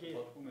vergehen.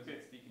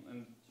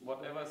 And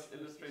whatever is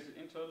illustrated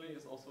internally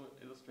is also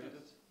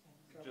illustrated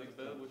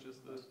Jezebel, which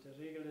is the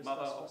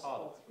mother of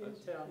harlots.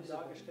 Intern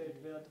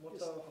dargestellt wird,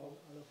 Mutter von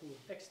aller Hur.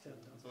 Extern.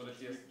 So let's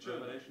read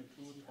Revelation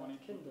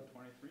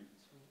 2:22-23.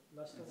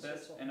 It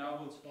says, and I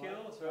will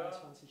kill her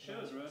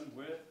children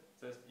with,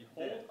 says,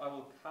 behold, I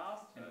will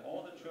cast, and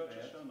all the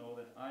churches shall know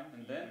that I'm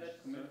he, and then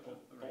that commit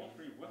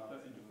adultery with her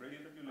into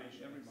great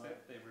tribulation,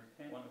 except they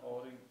repent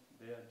according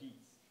their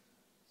deeds.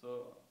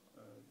 So,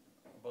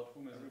 about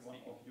whom is it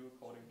speaking of you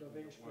according to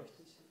your works?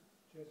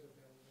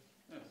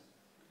 Yes,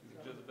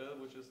 Jezebel,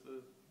 which is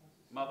the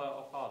mother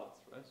of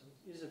harlots, right?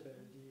 Isabel,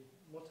 die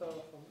Mutter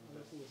von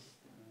aller Hur.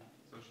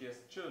 So she has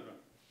children.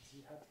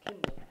 Sie hat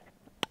Kinder.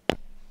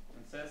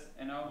 And says,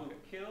 and I will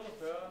kill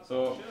her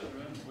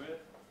children with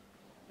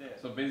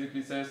death. So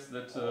basically says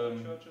that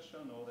churches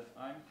shall know that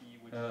I'm he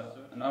which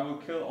is and I will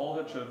kill all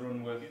her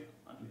children with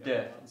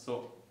death.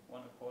 So,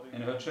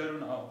 and her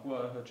children are, who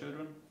are her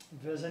children?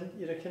 Wer sind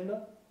ihre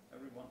Kinder?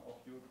 Every one of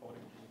you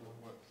according to your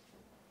works.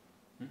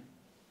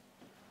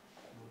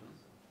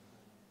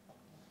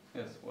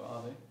 Yes, where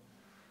are they?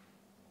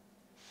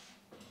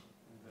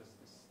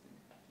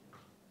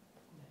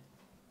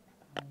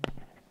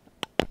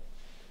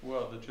 Who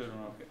are the children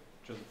of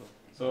Jezebel?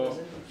 So,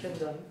 sind die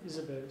Kinder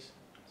Isabels.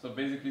 So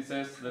basically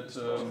says that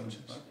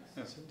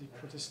yes, sind die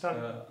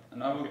Protestanten.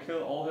 And I will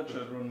kill all her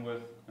children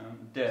with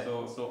death.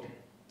 So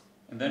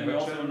and then we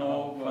also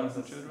know, for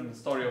instance, in the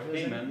story of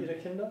Haman,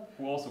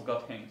 who also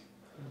got hanged.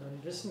 Und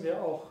dann wissen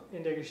wir auch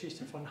in der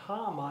Geschichte von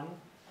Haman,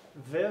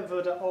 wer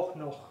würde auch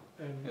noch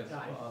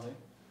erhängt.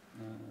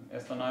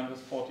 Esther 9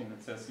 verse 14,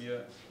 it says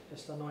here,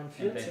 Esther 9,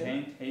 and they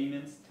hanged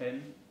Haman's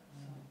 10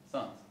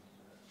 sons.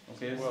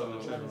 Okay, so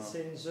seine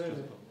 10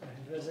 Söhne.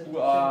 Wer sind who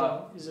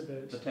are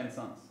Isabels? the 10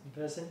 sons?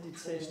 Wer sind die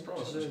 10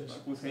 Söhne?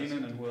 Who's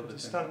Haman and who are the 10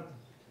 sons?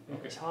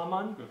 Okay. Ist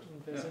Haman und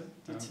wer sind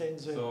die 10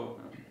 Söhne?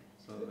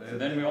 So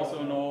then we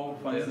also know,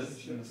 for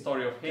instance, in the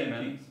story of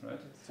Haman, right,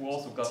 who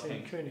also got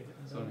hanged.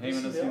 So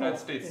Haman is the United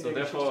States. So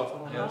therefore,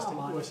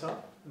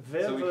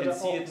 so we can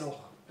see it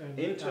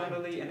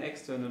internally and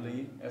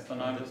externally. Esther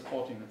 9 verse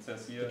 14, it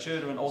says here, the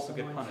children also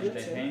get punished.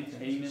 They hanged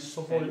Haman.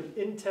 Sowohl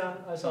intern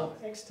als auch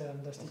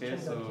extern, dass die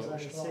Kinder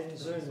seine 10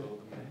 Söhne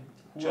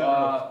children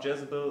of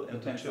Jezebel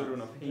and the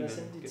children of Haman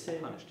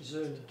get punished.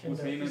 Die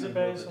Kinder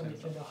Isabels und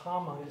die Kinder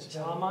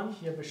Haman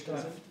hier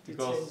bestraft.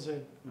 Because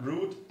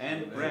root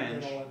and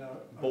branch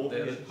both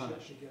get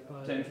punished.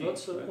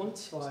 Wurzel und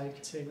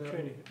Zweig 10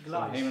 Könige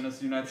gleich. Haman is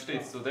the United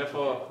States, so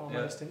therefore,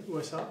 den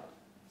USA.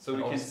 so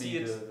we can see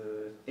it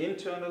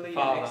internally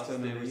and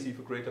externally receive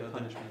a greater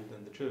punishment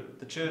than the children.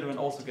 The children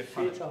also get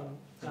punished.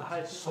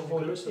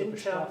 Sowohl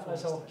intern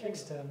als auch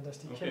extern, dass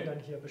die Kinder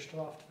hier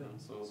bestraft werden.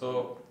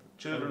 So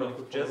children of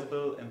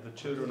Jezebel and the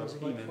children of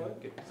Haman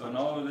get punished. So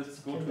now let's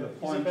go to the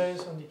point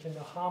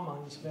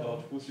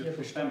about who's your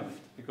true family,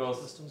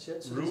 because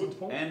root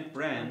and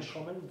branch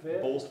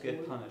both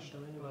get punished.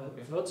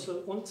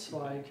 Wurzel und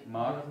Zweig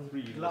werden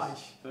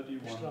gleich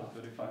bestraft.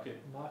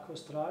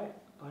 Markus 3,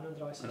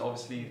 31. And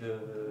obviously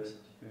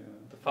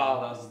the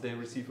fathers, they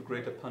receive a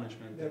greater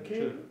punishment than the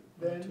children.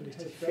 Natürlich,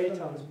 die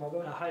Väter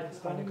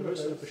erhalten eine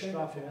größere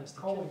Bestrafung als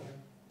die Kinder.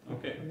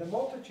 Okay. And the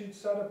multitude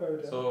sat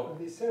about him, So and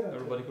they said unto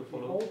everybody him, could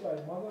follow. Behold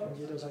thy mother and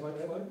thy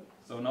brethren.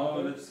 So now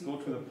let's go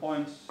to the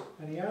point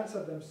And he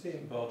answered them,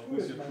 saying, about Who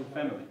who's is your my true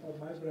mother family. or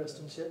my Lasst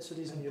brethren? uns jetzt zu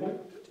And diesem he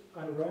Punkt looked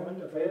ankommen,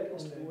 around wer about on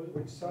ist them wohl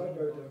which sat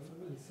about him,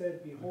 and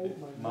said, Behold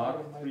my Mark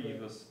mother and my 3 brethren.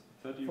 verse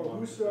For 31 to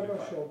whosoever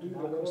 35. shall do the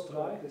will Markus of 3,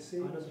 God, the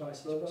same is my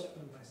 31 brother bis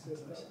and my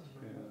sister.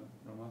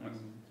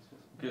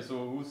 Okay, so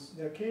who's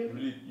There came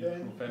really your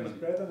then true family? his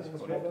brethren and his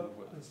according to mother, the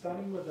word? and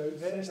standing without,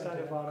 Wer ist said unto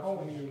deine him, wahre Call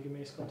him. Familie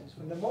gemäß Gottes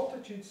And the Wort?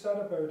 multitude sat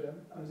about him,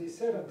 and they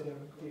said unto him,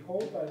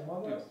 Behold thy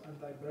mother Yes. and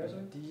thy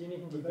brethren.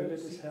 Diejenigen, die Wille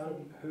des Herrn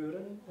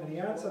hören And he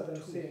answered them,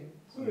 tun. saying,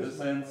 So Who in is this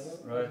my sense,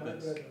 mother right, and my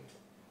that's brethren?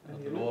 And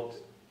he the Lord looked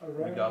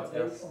around regards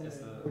about us on as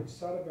them the which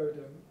sat about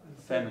him, and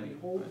family,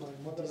 said, Behold right? my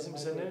In mother and diesem my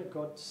Sinne, brethren.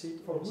 Gott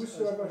sieht For uns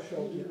whosoever als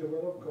shall do Familie. the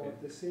will of God,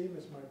 Okay. the same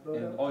is my brother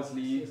And and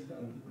obviously, my sister.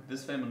 in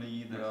this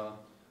family, there are,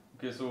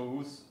 okay, so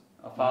who's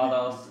our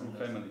fathers and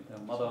family, their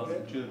mothers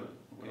and children,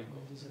 okay?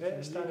 Wer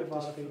ist deine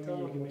wahre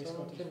Familie gemäß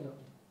Gottes Wort?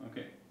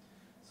 Okay,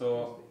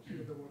 so,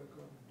 Hear the word of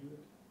God and do it.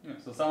 yeah,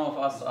 so some of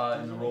us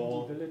are in the Diejenigen,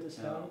 role die Wille des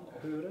Herrn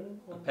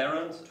hören a und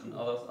parent, tun. and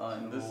others are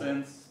in this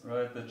sense,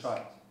 right, the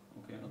child.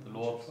 Okay, and the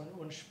Lord von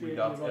uns spielen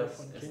die regards Rolle us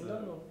von as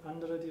Kindern und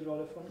andere die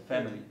Rolle von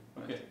family.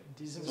 Okay. In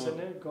diesem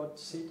Sinne, Gott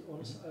sieht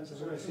uns als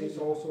So it sees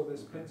also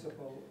this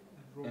principle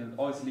in And Romans.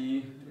 obviously,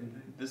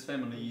 in this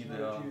family, One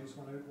there are Jews,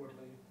 one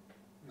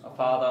outwardly.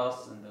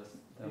 fathers and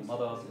there are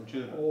mothers and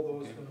children. All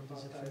those Okay. that In are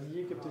dieser baptized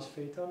Familie gibt es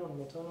Väter und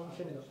Muttern und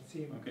Kinder.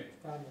 same Okay.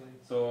 family.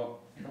 So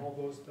And all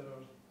those that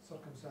are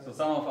circumcised.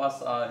 some of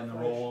us are in a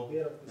flesh role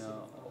bear of the yeah,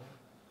 same of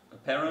a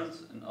parent,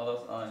 and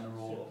others are in a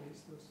role of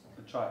faith.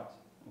 a child.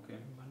 Okay.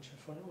 Manche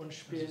von uns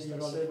spielen die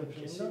Rolle von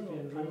Kindern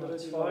und andere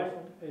die Rolle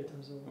von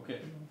Eltern. So. Okay.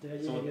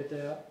 Derjenige,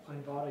 der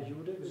ein wahrer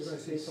Jude So it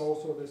ist, sees ist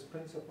also this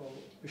principle.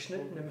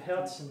 beschnitten im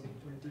Herzen.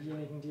 Und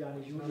diejenigen, die eine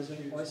Jude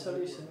sind,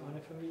 äußerlich sind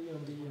eine Familie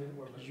und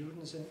die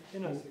Juden sind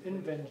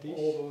inwendig,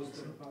 All those that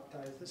sind are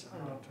baptized das in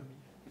andere Christ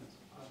Familie.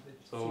 are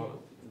the So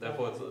same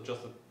therefore, it's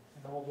just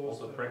and all those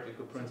also a that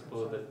practical are principle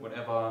that circumcised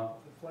whenever of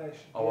the flesh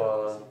bear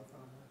our of the same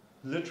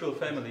family. literal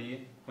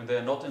family, when they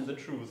are not in the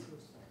truth,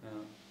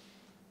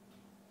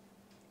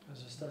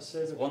 Also ist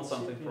dasselbe wants Prinzip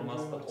something wie from in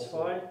us, Römer but 2. also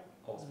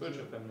our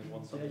spiritual family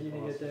wants something from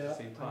Derjenige, us at der the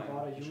same ein time.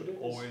 wahrer We Jude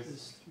should always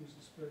ist, Choose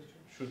the spiritual.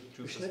 should choose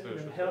the beschnitten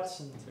spiritual im first.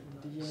 Herzen.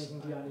 Und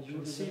diejenigen, die eine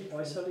Jude sind,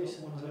 äußerlich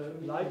sind unsere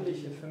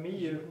leibliche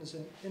Familie,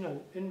 sind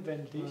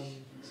inwendig,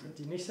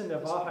 die nicht in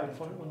der Wahrheit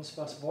von uns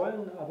was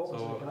wollen, aber So,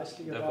 unsere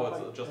geistliche therefore it's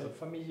Wahrheit, just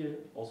Familie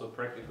Also a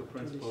practical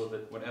principle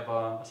that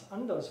whenever was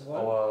anders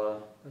wollen,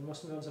 our dann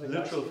müssen wir unsere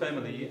literal geistliche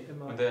family,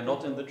 immer when they are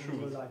not in the unter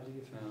truth, unsere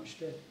leibliche Familie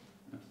stellen.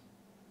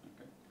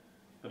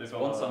 but if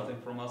wants something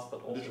from us,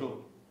 but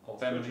also our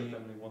family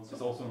wants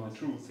is also in the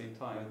truth at the same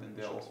time, then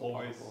they are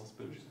always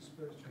spiritual.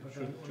 Aber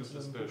Should wenn choose the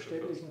unsere spiritual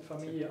buchstäblichen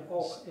Familie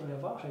auch in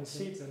der Wahrheit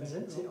sieht, dann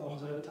sind sie auch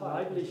unsere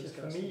leibliche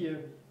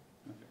Familie,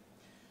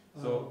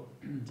 So,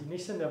 die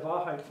nicht in der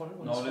Wahrheit von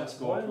uns now let's was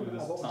go wollen, to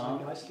this aber unsere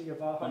Psalm geistliche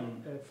Wahrheit,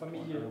 on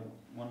Familie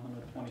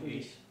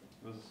 128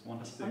 verses 1 to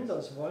was 6.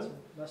 anders wollen.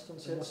 Lasst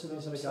uns jetzt in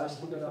unsere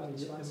geistliche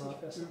Familie immer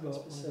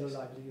über unsere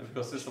leibliche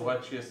Because Familie Sister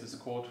White shares this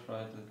quote,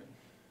 right?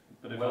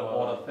 But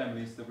well-ordered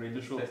family is the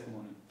greatest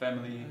testimony.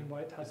 Family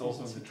White hat is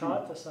also dieses in the Zitat,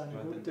 truth, dass eine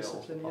right? gut And they are also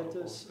part of our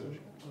diszipliniertes,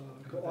 spiritual.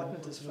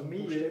 geordnetes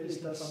Familie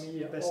ist das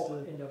Familie beste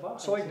auch in der Wahrheit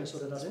Zeugnis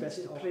oder sind, das sind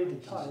beste sie auch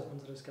Predigt ein Teil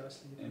unseres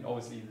geistlichen And Lebens.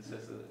 obviously this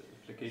has a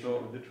application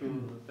to literal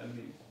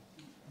family.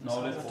 Das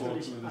Now hat let's go to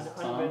natürlich this eine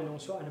Psalm Anwendung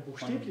für eine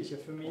buchstäbliche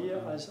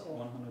Familie als auch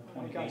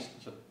 128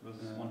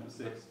 verses 1 to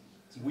 6.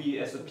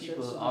 We as a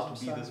people are to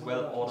be this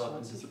well-ordered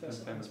and disciplined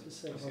family.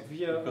 Aber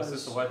wir Because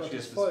als Sister White Gottes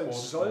shares this Volk quote,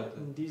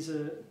 sollten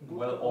diese gut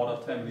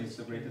well-ordered family is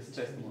the greatest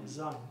testimony.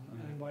 sein.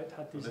 White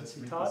hat So dieses let's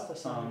read Zitat, this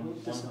dass eine Psalm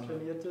gut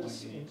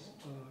diszipliniertes 128,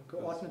 und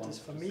geordnetes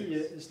verse 1 to Familie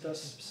 6. ist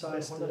das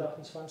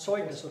beste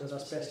Zeugnis oder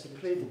das beste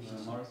Predigt.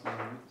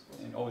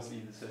 And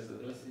obviously this has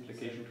an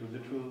application to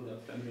literal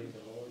family.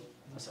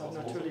 Das hat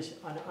natürlich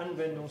eine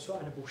Anwendung für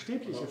eine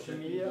buchstäbliche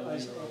Familie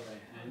als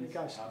auch eine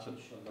geistliche.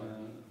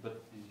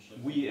 But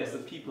we as a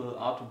people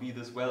are to be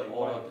this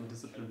well-ordered and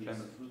disciplined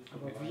family.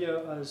 Aber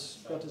wir als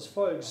Gottes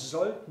Volk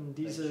sollten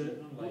diese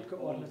gut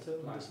geordnete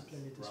und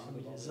disziplinierte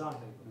Familie sein.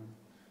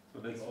 So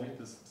let's read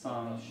this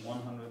Psalm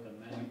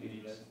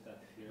 128,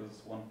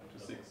 verses 1 to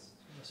 6.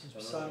 Lass uns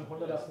Psalm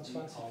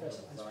 128,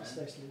 Vers 1 bis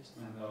 6 lesen.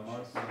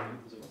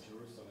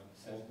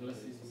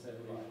 Blessed is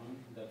everyone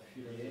that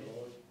feareth the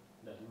Lord,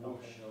 that thou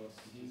shalt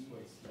see his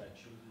ways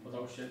statute. For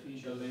thou shalt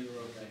eat the labor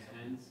of thy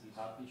hands,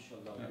 happy shall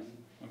thou be,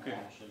 Okay.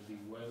 and shall be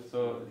well.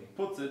 So it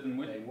puts it in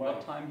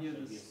what time here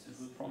this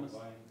is promised?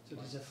 So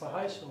diese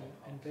Verheißung,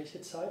 in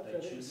welche Zeit Thy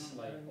werde children es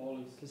like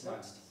olive gesetzt?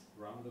 plants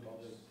round about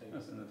the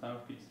Yes, table. in the time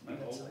of peace. In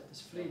der Zeit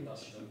des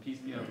Friedens. And peace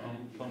be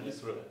upon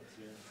Israel.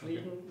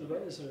 Frieden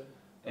über Israel.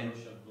 And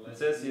it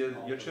says here,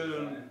 your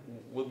children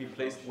will be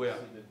placed where?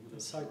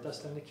 Das zeigt,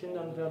 dass deine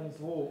Kinder werden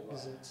wo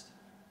gesetzt?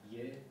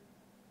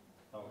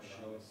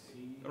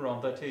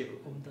 Around thy table.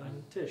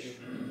 Deinen Tisch.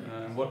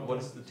 And what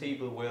is the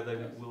table where they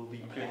will be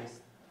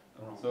placed?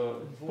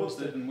 So it puts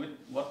it in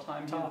what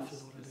time here Tafel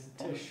this oder is den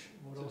promised? Tisch,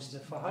 woraus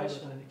der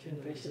Verheißung,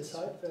 in welche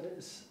Zeit werde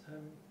es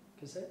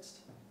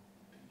gesetzt?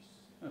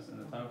 Yes, in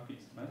the time of peace,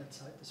 In right? der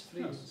Zeit des Yes,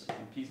 Friedens.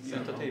 and peace be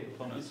upon table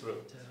upon Israel.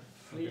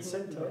 Der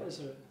Frieden über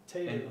Israel.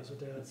 Table, also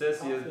der It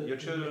says here, Tafel your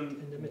children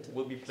in der Mitte.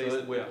 will be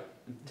placed where?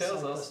 It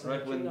tells us,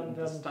 right, when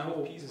this time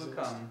of peace will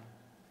come,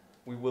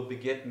 we will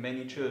beget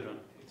many children.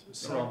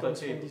 Sagt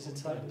uns, wenn diese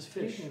Zeit des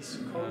Friedens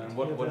kommt, And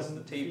wir what is the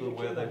werden table viele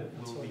where they Kinder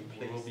will be erzeugen.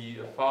 placed? Will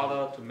be a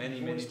father to many,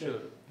 many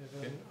children.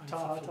 Wir werden ein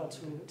Vater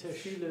zu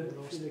viele Kinder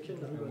über And deine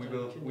Kinder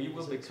we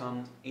will setzen.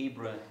 become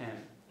Abraham.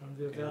 Und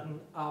wir werden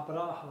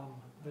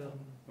Abraham werden.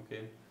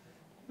 Okay.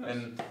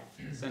 And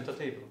center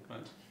table,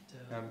 right?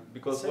 Der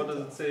Because what does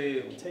it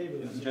say Table,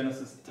 also in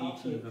Genesis der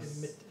Tafel 18,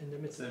 verse in der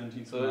Mitte.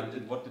 17 to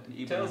 19? What did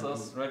it tells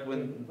us, right,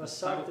 when the Was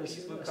time sagt of es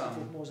peace in will 1.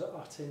 come, Mose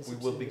 18, we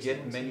 17 will bis beget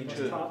 19? many Was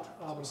children. tat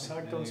Abraham?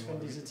 Sagt uns, wenn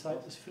diese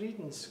Zeit des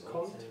Friedens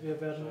kommt,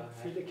 wir werden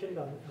viele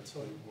Kinder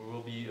erzeugen. we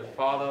will be a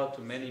father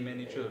to many,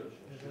 many children.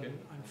 Wir werden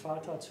ein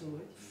Vater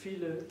zu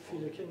viele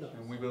Kinder.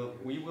 And we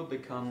will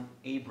become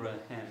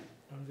Abraham.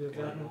 Und wir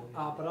werden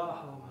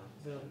Abraham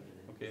werden.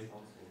 Okay.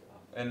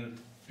 And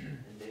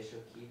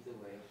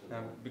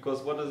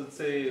Because what does it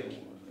say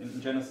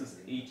in Genesis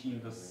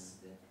 18, verse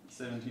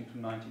 17 to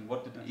 19?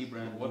 What does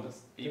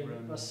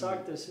Abraham Was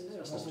sagt es in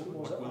 1.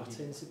 Mose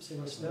 18,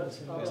 17 bis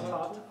 19? Was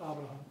tat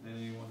Abraham? Then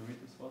you want to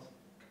read this verse?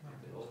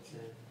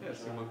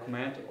 Yes, he will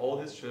command all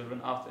his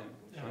children after him.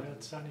 Er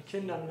wird seine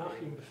Kinder nach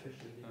ihm befehlen.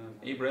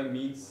 Abraham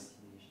means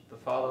the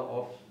father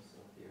of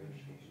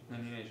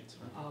many nations.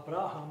 Right?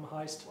 Abraham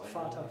heißt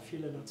Vater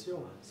vieler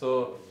Nationen.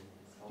 So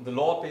the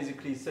Lord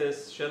basically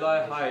says, shall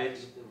I hide?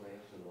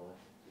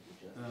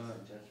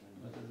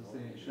 What does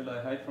it say? Shall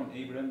I hide from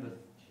Abraham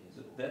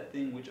that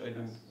thing which I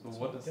do? So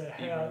what does Der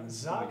Herr Abraham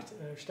sagt,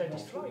 stell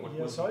dich frei, What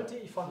hier will sollte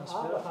ich von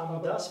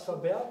Abraham das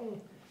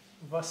verbergen,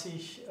 was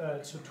ich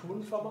zu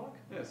tun vermag?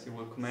 Yes, he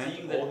will command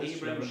all his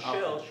children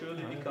shall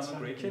surely become a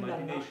great and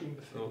mighty nation.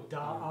 So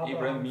Da Abraham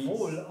Abraham means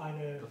wohl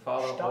eine the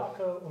father of,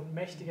 starke und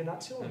mächtige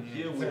Nation and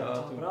here we wird. are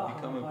to become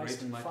Abraham a great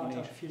heißt and mighty Vater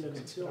nation. vieler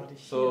Nationen.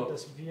 So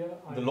dass wir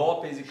the eine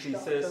Lord basically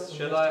starke says, und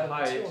shall I mächtige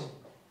hide? Nation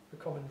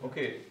bekommen.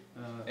 Okay,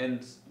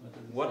 and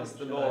what is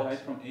the law hide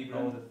from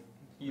Abraham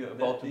here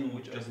about to do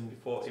just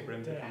before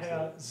Abraham Der becomes Herr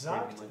a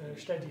sagt, great and mighty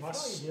stell dich frei,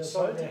 Was hier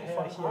soll sollte der Herr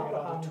von hier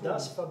Abraham gerade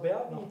das tun,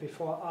 verbergen, noch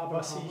bevor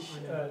was Abraham ich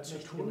eine zu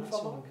mächtige tun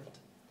Nation vermag. wird?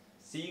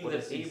 Seeing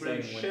that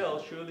Abraham shall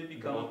surely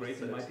become a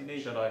great and mighty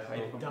nation, I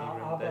hide from Da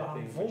Abraham that Abraham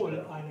thing which wohl I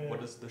do. eine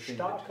What is the thing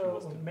that starke he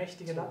was und doing?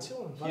 mächtige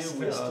Nation, was Here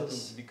we ist are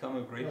es, to become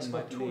a great was and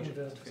Gott mighty tun nation.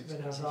 wird,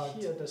 wenn er sagt,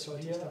 hier, dass wir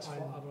eine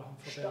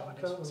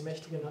starke und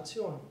mächtige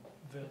Nation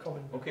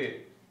bekommen wird.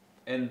 Okay,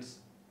 and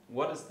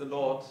what is the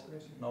Lord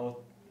now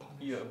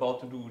here about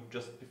to do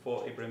just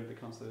before Abraham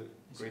becomes a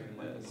great and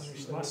mighty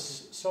nation?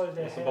 Was soll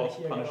der It's Herr about to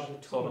hier punish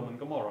gerade Sodom tun? and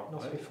Gomorrah,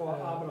 Noch right? bevor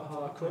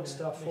Abraham war kurz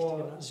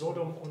davor,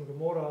 Sodom und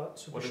Gomorrah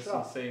zu What is he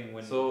bestrafen. saying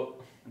when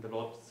the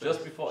Lord says,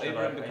 just before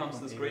Abraham becomes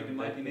this great and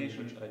mighty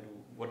nation,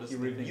 what is he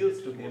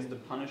reveals to him the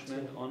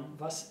punishment on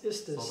Was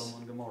ist es, Sodom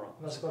and Gomorrah?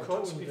 was Gott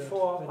kurz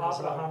bevor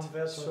Abraham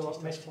wird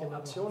zur mächtigen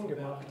Nation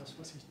gemacht?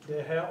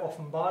 Der Herr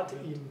offenbart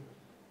ihm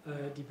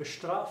die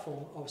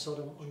Bestrafung auf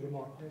Sodom und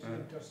Gomorrah. Yes,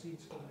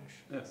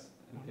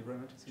 and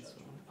Abraham intercedes for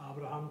him.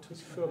 Abraham tut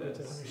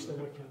Fürbitte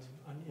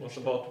an ihr Was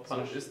Stelle. about to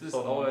punish? Is this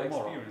our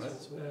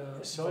experience?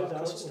 Soll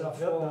das oder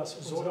wird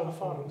das Sodom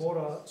und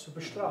Gomorrah zu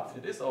bestrafen?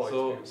 It is our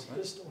experience,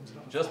 right? Ist unsere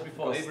Just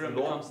before Erfahrung. Abraham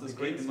becomes this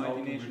great and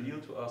mighty nation,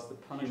 reveal to us the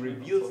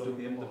punishment. He reveals to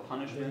him the Denn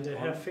punishment der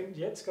Herr on fängt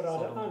jetzt gerade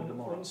Sodom und an,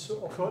 Gomorrah. uns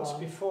zu offenbaren,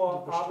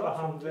 bevor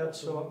Abraham wird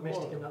zur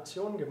mächtigen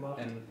Nation gemacht.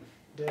 and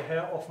Der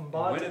Herr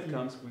offenbart when it ihm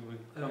comes, we will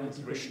become die this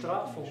great and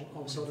Bestrafung mighty nation.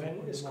 auf so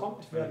wenn es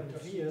kommt, werden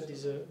wir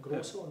diese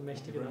große und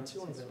mächtige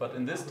Nation werden. But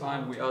in this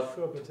time we are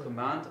to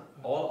command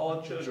all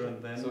our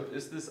children then. So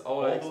is this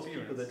our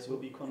experience that will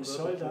be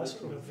Soll converted das to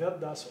the oder truth?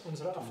 wird das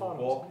unsere To Erfahrung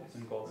walk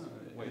sein? in God's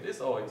way. It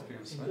is our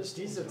experience, In right?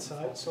 dieser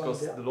Zeit sollen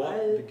Because wir the Lord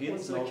all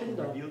begins unsere now to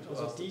Kinder, reveal to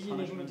also us the diejenigen,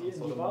 punishment die on in die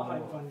Sodom and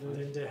Wahrheit Gomorrah. wandeln,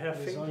 denn der Herr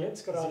fängt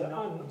jetzt gerade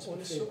an,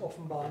 uns zu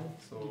offenbaren,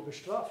 So die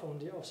Bestrafung,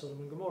 die auf Sodom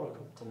und Gomorrah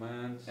kommt.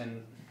 command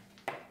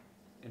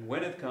and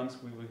when it comes,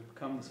 we will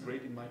become this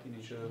great and mighty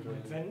nation.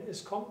 Und wenn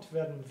es kommt,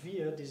 werden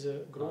wir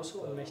diese große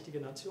und mächtige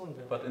Nation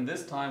werden. But in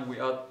this time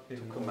we are to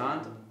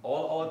command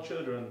all our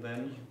children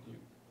then,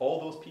 all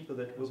those people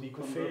that will be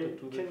Befehl converted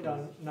to the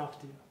Kindern truth, nach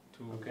dir.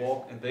 to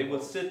walk, and they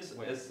will sit,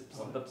 as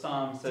the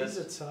psalm says,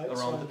 Diese Zeit around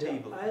sollen the wir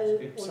table. all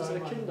Okay. unsere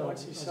Kinder,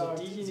 also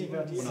diejenigen,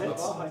 die in der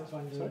Wahrheit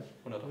wandeln,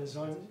 wir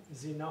sollen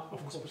sie nach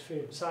uns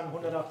befehlen. Psalm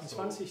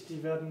 128,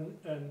 die werden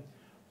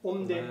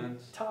um den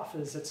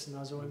Tafel sitzen,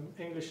 also im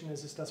Englischen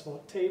ist es das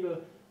Wort Table,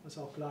 was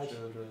auch gleich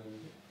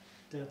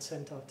der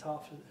Center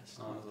Tafel ist.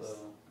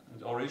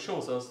 It already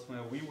shows us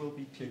where we will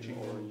be teaching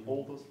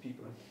all those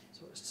people.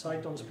 So, es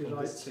zeigt uns from this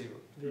bereits, table.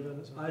 wir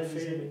werden all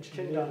diesen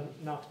Kindern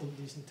nach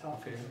diesen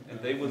Tafeln. Okay.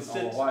 And they will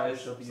sit,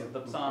 as the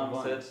psalm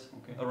said,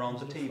 around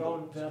the Die table.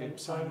 Frauen werden,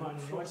 Psalm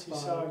 91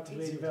 sagt,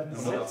 sie werden And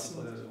sitzen.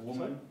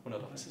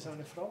 das Das ist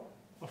eine Frau?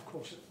 Of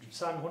course.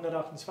 Psalm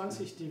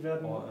 128, die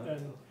werden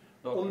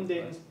Oh, um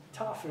den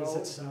Tafel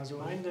sitzen. Also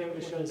ein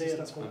englischer Lehrer,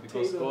 das Wort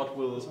because Table God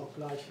will ist auch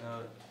gleich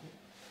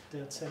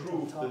der Center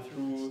prove the Tafel.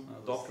 true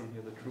doctrine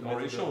here, the true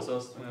already shows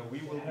us where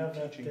we will Der Herr be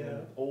wird teaching der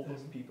them all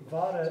those people.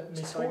 wahre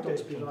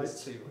Methode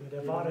bereits, oder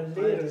der wahre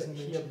Lehre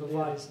hier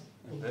beweisen.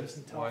 And Um that's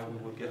diesen why Tafel.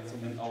 we will get so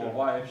many And our children.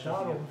 wives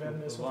Darum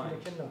werden wir so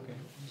viele Kinder Okay.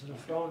 haben. Unsere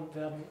Frauen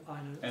werden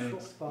eine And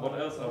fruchtbare what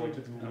else are we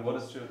to do? And what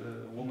is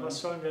woman? Was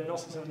sollen wir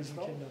noch mit diesen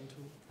Kindern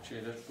tun? Okay,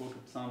 let's go to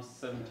Psalm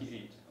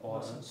 78. Or,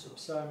 Lass uns zu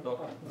Psalm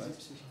Doctrine,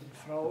 78 gehen.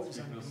 Frau ist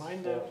eine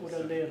Gemeinde oder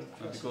Lehre.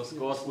 because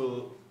God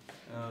will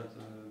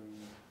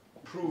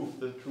prove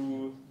the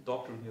true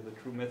doctrine here, the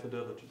true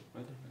methodology,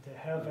 right? Der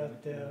Herr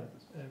wird der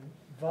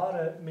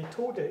wahre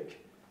Methodik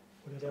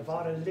oder der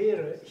wahre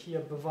Lehre hier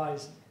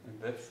beweisen. And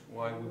that's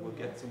why we will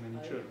get so many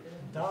children.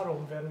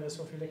 Darum werden wir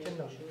so viele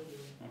Kinder haben.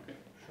 Okay.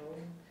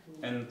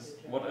 And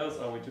what else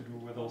are we to do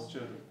with those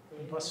children?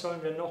 Und was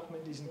sollen wir noch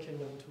mit diesen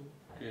Kindern tun?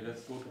 Okay,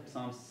 let's go to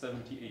Psalm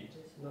 78.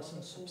 Lass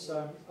uns zu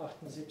Psalm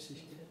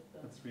 78 gehen,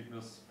 Let's read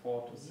verse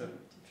 4 to 7.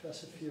 die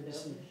Verse 4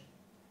 bis 7.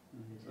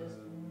 And,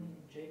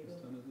 Jacob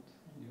which one is it?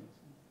 Yes.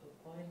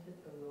 appointed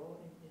a law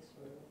in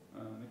Israel,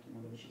 Nick, you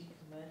want to read which he this?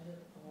 commanded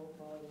our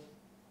fathers,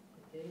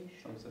 the day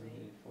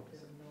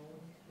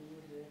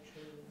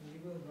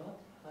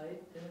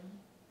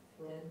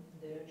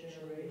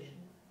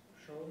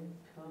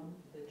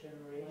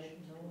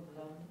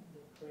come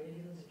the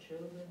praises, the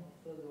children of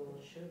the Lord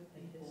should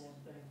be born,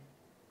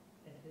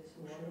 and his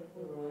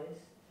wonderful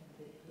rise and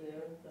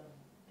declare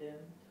them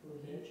to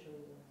their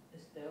children,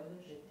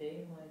 establish that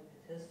they might be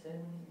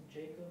testimony in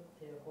Jacob,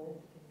 their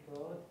hope in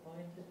God,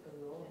 appointed the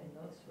Lord, and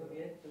not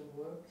forget the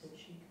works which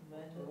he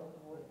commanded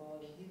our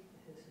fathers, his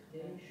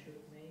they should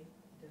make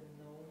them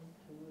known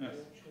to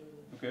their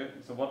children. Okay,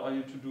 so what are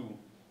you to do?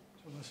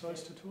 So was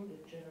sollst du tun? The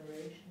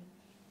generation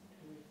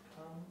to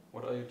come.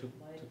 What are you to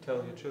tell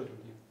your children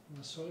here?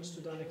 Was sollst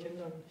du deinen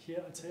Kindern hier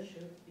erzählen?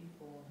 Should be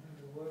born,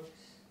 the works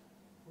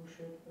who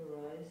should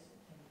arise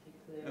and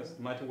declare. Yes,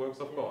 the mighty works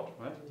of God,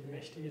 right? Die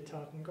mächtige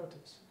Taten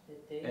Gottes.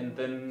 And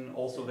then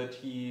also that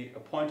he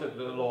appointed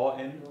the law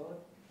in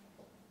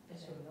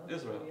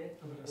Israel.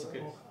 Aber dass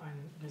er auch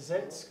ein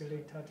Gesetz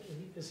gelegt hat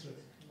in Israel.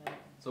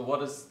 So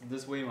what is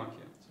this waymark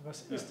here? So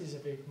was ist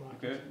diese Wegmarke?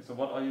 Okay, so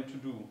what are you to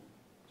do?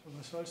 So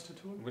was sollst du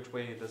tun? Which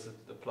way does it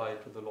apply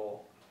to the law?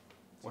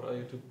 What are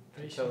you to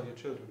tell your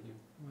children here?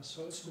 Was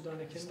sollst du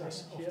deine Kinder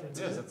hier Yes,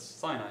 erzählen? it's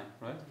Sinai,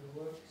 right?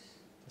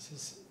 Das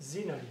ist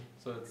Sinai.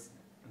 So it's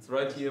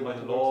right here where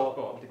the law,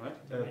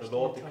 the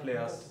Lord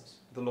declares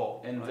the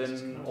law, and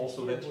then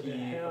also that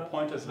he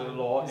appointed the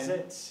law in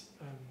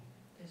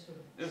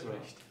Israel.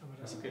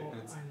 Okay.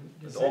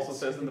 It also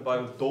says in the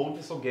Bible,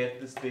 don't forget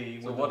this day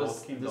when the Lord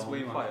came down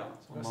in fire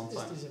on Mount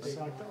Sinai. Es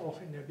sagt auch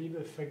in der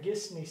Bibel,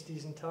 vergiss nicht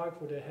diesen Tag,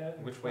 wo der Herr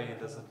im Which way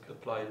does it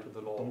apply to the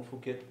law? Don't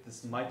forget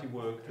this mighty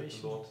work that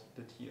the Lord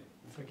did here.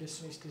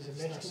 Vergiss nicht diese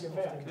mächtige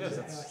Werk, Yes,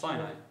 it's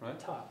Sinai, right?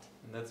 Tat.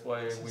 And that's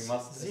why we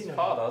must, as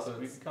fathers,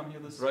 we become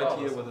here this right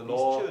here where the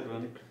law,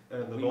 children,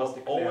 the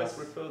Lord always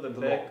refer them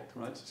back,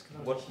 right?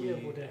 What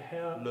hier, wo der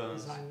Herr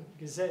sein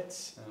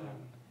Gesetz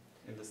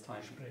in this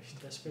time. spricht.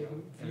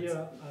 Deswegen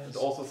wir als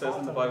it also says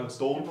in the Bible,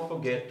 don't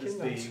forget this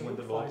day when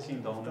the Lord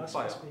came down in das,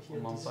 fire was wir hier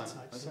on Mount in dieser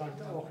Sinai. Zeit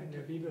sagt auch in der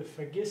Bibel,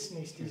 vergiss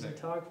nicht diesen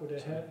Tag, wo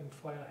der Herr im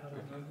Feuer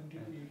herabkam.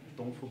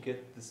 Don't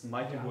forget this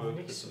mighty Wir work haben that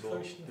nichts the zu Lord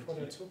fürchten did vor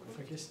der here. Zukunft.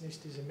 Vergiss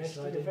nicht diese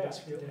mächtige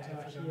Werk, die der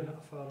Herr hier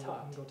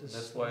tat.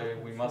 That's why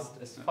we must,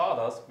 as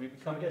fathers, we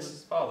become here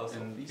as fathers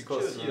of these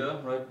because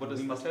children, here, right,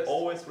 we must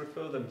always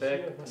refer them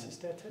back to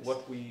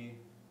what we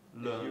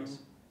learned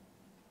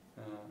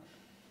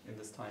in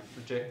this time.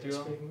 Reject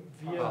your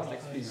past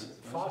experience.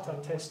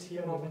 Vater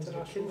testieren auch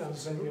unsere Kinder,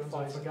 wenn wir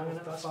unsere vergangene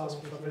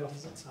Erfahrung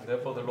verwerfen.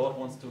 Therefore, the Lord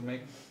wants to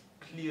make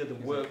clear the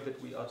work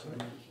that we are to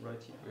do right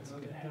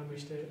here. Der Herr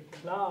möchte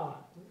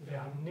klar,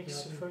 wir haben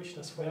nichts zu fürchten,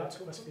 das Werk,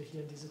 was wir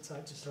hier in dieser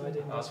Zeit zu tun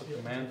haben, was wir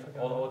in der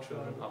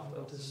Vergangenheit haben.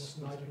 Gottes muss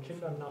unsere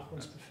Kinder nach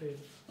uns befehlen.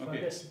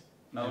 Vergessen.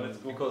 Now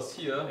let's go. Because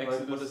here,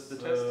 what is the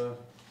test?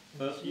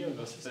 13,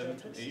 verse 7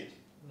 to 8.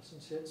 Lass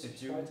uns jetzt im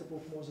 2.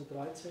 Buch Mose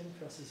 13,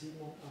 Verse 7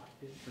 und 8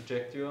 gehen.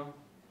 Reject your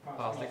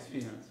past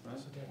experience, right?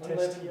 Also der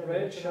Test hier,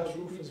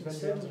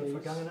 wenn wir unsere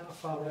vergangene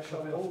Erfahrung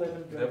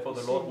verwerfen. Therefore,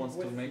 the Lord wants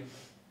to make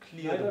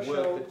clear the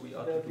work that we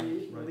are to do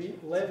right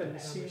here.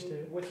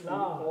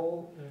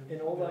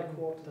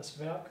 Das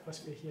Werk,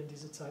 was wir hier in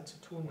dieser Zeit zu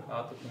tun We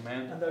are haben. to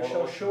command And thou all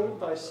shalt our show children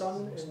thy after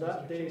son us. in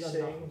that day,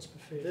 saying, uns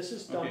befehlen. This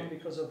is done Okay.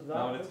 because of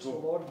Now that let's which the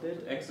go. Lord did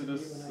unto thee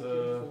Exodus, when I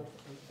came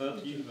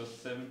forth. 13, verse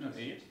 7 to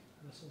 8.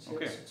 Lass uns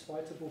Okay. jetzt zum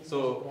 2. Buch So-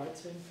 Mose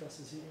 13,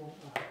 Verse 7 und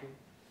 8 gehen.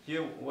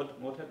 Here,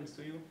 what happens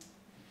to you?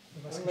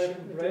 Was Unleavened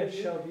geschieht mit bread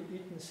dir? shall be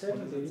eaten 7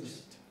 What is it? days,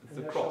 It's and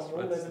the there cross, shall no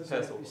right? It's leaven the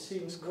bread Passover. be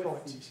seen Das with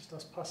Kreuz, thee. das ist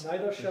das Passen.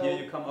 Neither So shall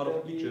here you come out there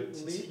of be Egypt,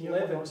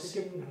 leaven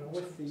seen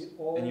with thee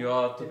all and you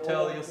are to in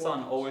tell all your thy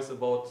son quarters. always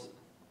about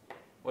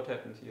what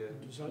happened here.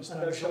 Du sollst And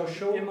deinem thou shalt Sohn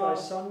show thy immer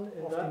son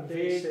in auf that den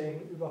day, Wegen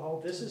saying,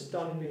 überhaupt This is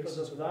done because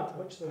of that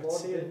which the Lord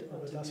erzählt did über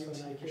unto das, thee was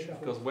when I hier came geschah. forth.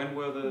 Because when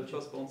were the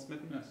firstborn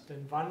smitten?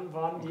 Denn wann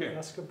waren die Okay.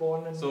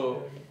 Erstgeborenen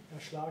So-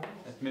 erschlagen?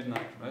 At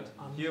midnight, right?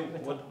 Am Here,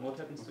 Mitternacht. what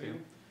happens to you?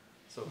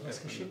 So, Was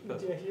at geschieht mit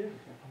Passover. dir hier?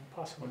 Am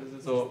Passover. What is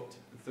it? So,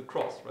 it's the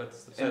cross, right?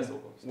 It's the Passover.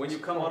 When you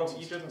come out of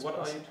Egypt, what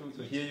are you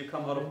to eat? Here you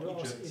come out Wenn of du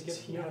aus Egypt, Egypt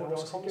hier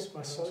rauskommst,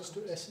 was sollst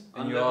du essen?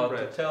 and you are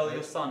to tell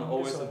your son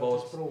always Ungesäuertes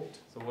about. Brot.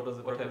 So what does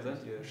it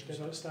represent here? Du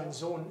sollst deinen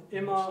Sohn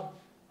immer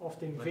auf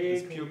dem Like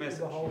Weg this pure message,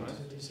 überhaupt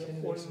right? diese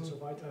Index und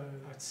so weiter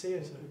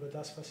erzählen über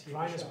das, was hier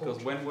Because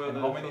geschah. when were the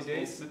how many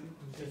days? Smitten?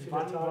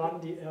 Wann waren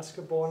die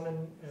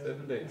Erstgeborenen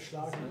 7 days.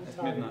 erschlagenen At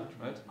Tage? midnight,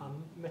 right?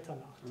 Am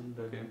Mitternacht.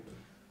 Okay.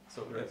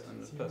 So that's and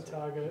the 7 Passover.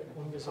 Tage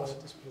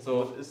ungesäuertes Brot.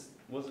 So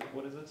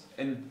what is it?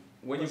 And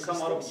when you Was come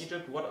ist out of das?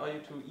 Egypt, what are you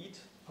to eat?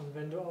 Und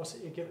wenn du aus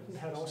Ägypten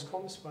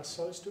herauskommst, was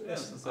sollst du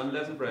Yes, essen? it's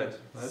unleavened bread,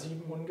 right?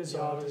 7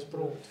 ungesäuertes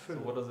Brot. So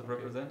what does it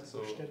represent?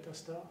 So Was stellt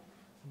das dar?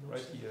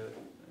 right here,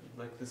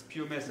 like this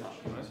pure message,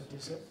 right? Also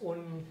diese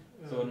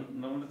So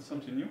now let's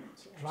continue.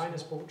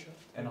 reines Botschaft.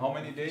 And how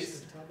many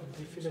days? Und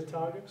wie viele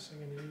Tage? Sing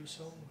a new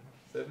song.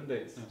 7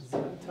 days.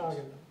 7 Tage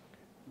lang.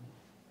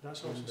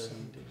 Das also And 7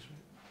 then days.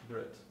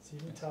 bread.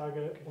 7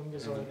 Tage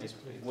ungesäuertes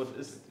Brot. What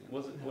is it?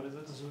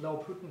 Also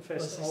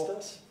Laubhüttenfest Was ist auch,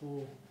 das?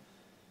 wo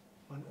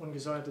man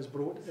ungesäuertes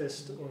Brot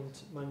isst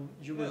und man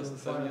jubelt Yes, und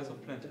the 7 feiert. years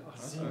of plenty.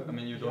 Sieben Right? I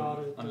mean, you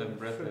Jahre don't unleavened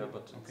bread Fülle. there,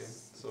 but okay.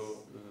 So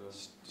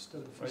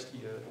Still the right first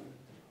here,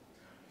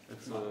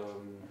 it's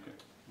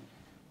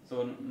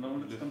So now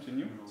let's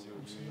continue.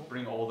 You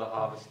bring all the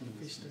harvest in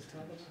this Feast of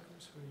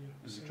Tabernacles, where you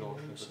is sing the a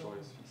new song.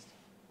 joyous feast.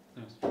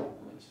 Yes.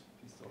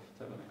 Feast of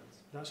Tabernacles.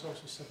 That's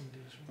also 7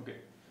 days. Right? Okay.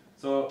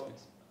 So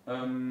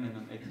And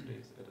then 8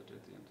 days added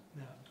at the end.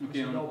 Ja.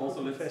 okay, and Also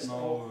also let's fest now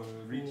auch,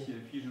 read wo here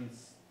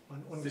Ephesians.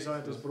 man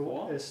ungesäuertes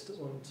Brot isst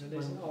und Wir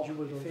lesen man auch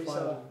jubelt und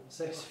Epheser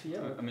feiert.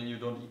 6,4. I mean, you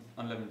don't eat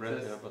unleavened bread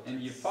there, but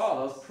And ye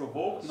fathers,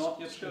 provoke not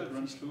your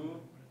children to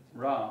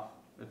wrath,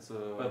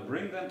 but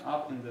bring them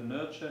up in the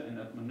nurture and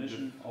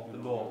admonition of the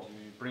Lord.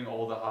 You bring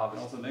all the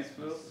harvest. Also next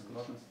verse,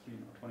 Colossians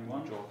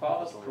 3:21. Joy.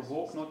 Fathers,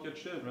 provoke not your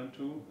children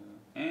to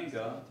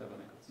anger,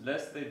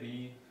 lest they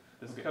be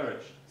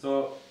discouraged.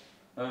 So,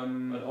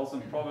 but also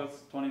in Proverbs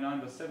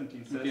 29 verse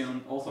 17 says, Okay,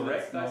 and also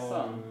correct thy let's now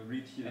son,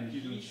 read here and he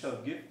Ephesians shall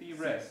give thee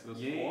rest. verse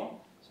Yea, 4.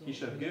 So, he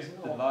shall wir give lesen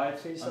auch delight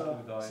Epheser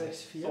unto thy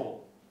 6,4. soul.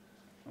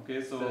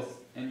 Okay, so, Says,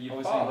 and ye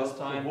obviously in fathers, this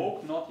time,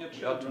 provoke not your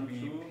We are to children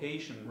be to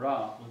patient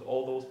wrath, with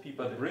all those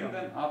people but that bring come.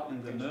 them up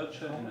in the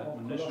nurture Wir and haben auch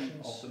admonition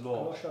of the Lord.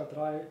 Koloscher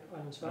 3,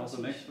 And also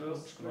 21 next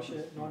verse, und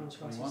Sprüche Colossians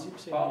 29,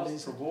 17 Fathers,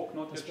 gelesen, provoke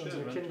not dass wir your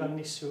unsere children Kinder to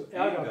nicht zu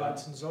Ärger anger,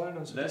 reizen sollen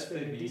und so lest deswegen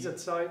they in be dieser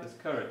Zeit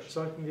discouraged.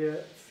 sollten wir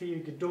viel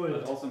But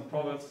Geduld also in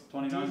Proverbs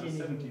 29 verse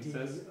 17 diejenigen, die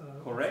says,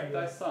 correct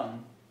thy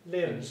son,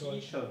 lehren and he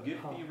sollen. shall give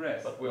thee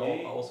rest. But we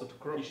Yea, are also to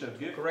he shall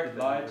give correct them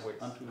delight in the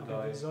ways. unto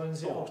Aber thy wir sollen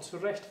sie soul. auch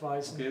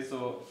zurechtweisen Okay,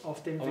 so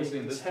auf dem Obviously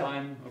Weg in des this Herrn.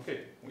 time, okay,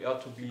 we are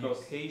to be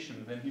Because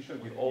patient then he shall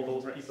with give all you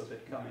those rest. people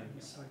that come in here.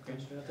 Das sagt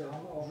uns Werder,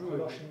 haben auch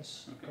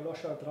Okay.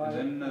 Koloscher 3,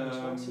 And then,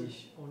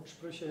 21 und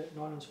Sprüche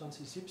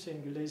 29,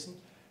 17 gelesen,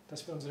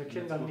 dass wir unsere Let's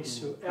Kinder go nicht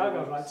to zu Ärger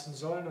Proverbs. reizen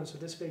sollen und so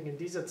deswegen in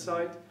dieser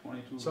Zeit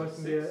 22 verse sollten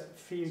 6. wir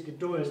viel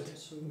Geduld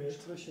mit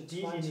Sprüche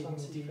diejenigen,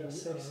 22, die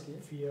Vers 6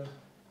 wir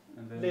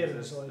And then lehren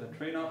it says, sollen.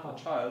 train up a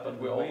child But in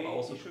we the are way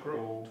also he should to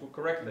go,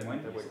 correct and them when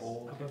in he their is ways.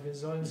 old, aber wir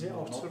sollen he sie will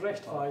auch not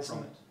zurechtweisen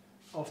depart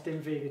auf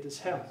dem Wege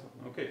des Herrn.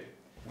 from it. Okay.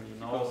 When you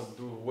now Because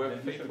do work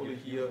then he shall faithfully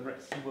give you here,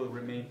 rest. he will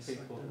remain Das sagt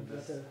faithful in dann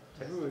this.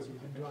 Werder Ruhe,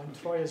 wenn du ein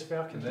treues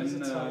Werk in And then,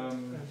 diese Zeit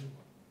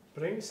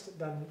bringst,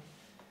 dann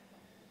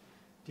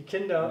die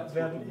Kinder let's go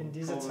werden to in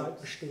dieser Proverbs.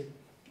 Zeit bestehen.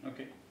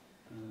 Okay.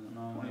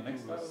 Now the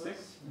next verse 6.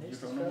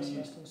 Nächster Vers, Deuteronomy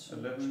lasst uns zu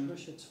 11,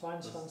 Sprüche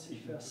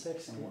 22, Vers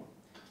 6 gehen. 21.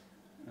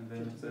 And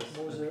then it says,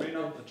 Mose train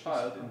up the 11,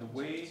 child in the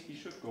way he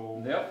should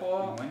go.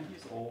 Therefore, and when he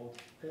is old,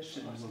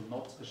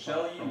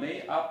 shall ye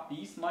lay up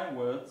these my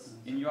words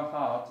in your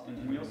heart and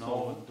in your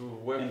soul, do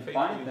work and faithfully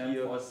bind them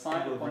here, for a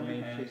sign he will upon your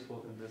remain hand,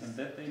 faithful in this. and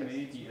that they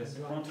may be as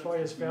Wenn du ein frontlets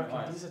treues between Werk your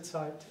in eyes. diese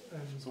Zeit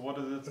So what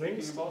is it speaking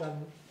bringst, about?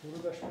 dann,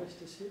 worüber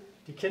spricht es hier?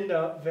 Die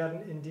Kinder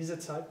werden in dieser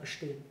Zeit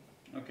bestehen.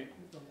 Okay.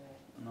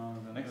 Now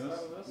the next Yes,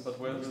 verse. but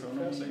where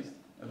Deuteronomy is the Vers?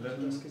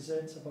 11. Das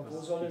Gesetz, aber wo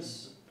soll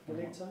es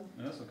gelegt sein?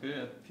 Yes,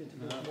 okay. 4.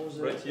 Buch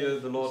Mose. Right here,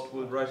 the Lord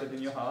will write it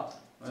in your heart.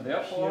 And Hier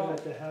therefore,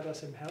 wird der Herr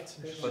das im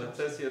Herzen But it schreiben.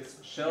 says here, it's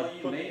shall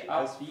ye put lay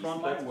as up these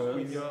frontlets my words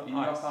between your in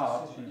your eyes.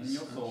 heart and in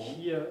your Und soul,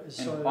 hier es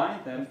soll and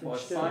bind them auf for den a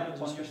Stirn, sign also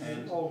upon your zwischen den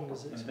hand, Augen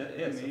gesetzt. and that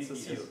Yes, they may it's a be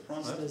seal. as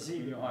frontlets Das ist der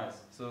between Siegel. your eyes.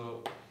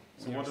 So,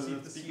 So when you what is receive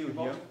it the speaking seal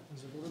about? here,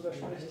 Also worüber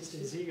spricht es?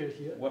 Den Siegel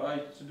hier. What are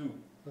you to do?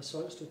 Was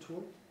sollst du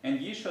tun? And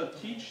ye shall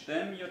teach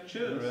them your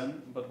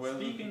children, but where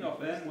speaking of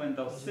them when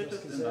thou Also das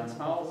sittest in Gesetz,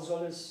 thine aber wo house,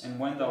 soll es? and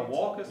when thou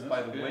walkest Yes,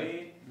 by the okay.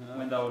 way,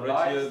 when thou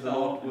right here, liest the down,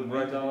 Lord will and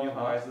write when it in thou your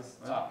heart.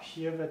 risest up.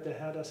 Hier wird der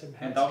Herr das im And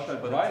Herzen thou shalt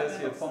schreiben. But it write says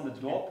them here, upon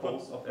the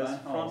doorposts of as thine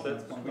house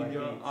frontlets and upon between thy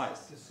your gates,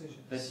 eyes.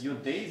 that your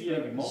days may Hier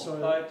be soll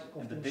multiplied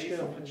auf in the den days Stirn,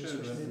 of the also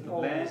children zwischen in den the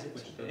Augen land gesetzt.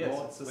 which the Yes,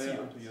 Lord it's a sware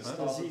seal. unto your Das ist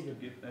der fathers to Siegel.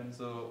 give them,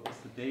 so is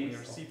the When you days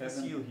of receive the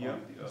heaven seal here,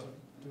 upon the Also, earth.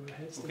 du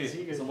hältst Okay, den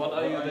Siegel. so what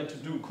are you then to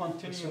do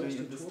continually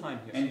in this time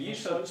here? And ye Was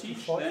shall sollst du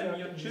teach them fortwährend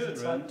your in dieser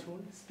children, Zeit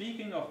tun?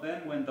 speaking of them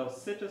when thou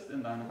sittest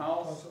in thine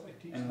house,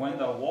 and when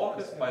thou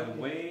walkest by the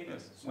way,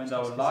 Yes. when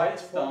thou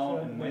liest down,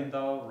 and when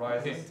thou Okay.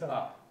 risest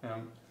up.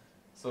 Yeah.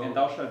 So, And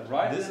thou shalt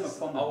write this them is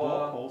upon the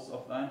our, doorposts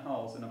of thine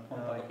house and upon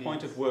thy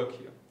appointed gates, work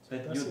here.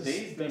 that Das your ist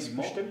days may das be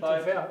bestimmte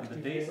multiplied Werk, in the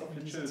die days wir of in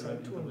the dieser children Zeit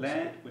in tun the müssen.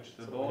 land which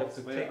the So we Lord have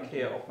to sware take unto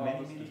care your of many,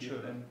 fathers many to give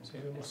children. them So, wir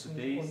as müssen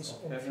the days uns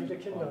of um heaven viele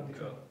Kinder upon the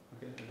kümmern. earth.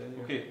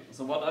 Okay,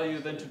 so what are you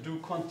then to do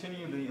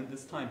continually in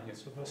this time here?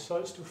 So, was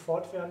sollst du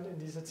fortwährend in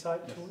dieser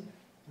Zeit Yes. tun?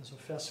 Also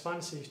Vers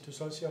 20, du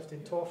sollst sie auf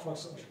den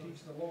Torpfosten schreiben.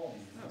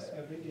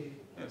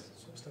 Yes.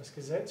 So ist das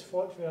Gesetz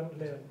fortwährend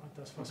lehren. Und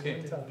das, was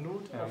Okay. mit dem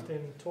Blut Ja. auf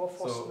den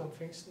Torpfosten So, am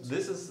Pfingsten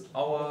This is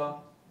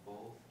our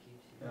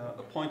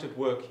appointed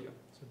work here.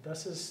 So,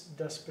 das ist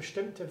das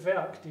bestimmte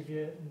Werk, die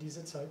wir in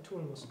dieser Zeit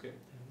tun müssen. Okay.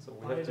 Denn So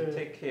we have to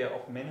take care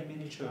of many, many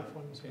nicht children.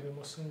 davon, so Okay. wir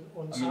müssen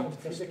uns I mean, um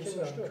viele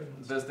Kinder kümmern.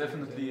 There's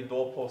definitely a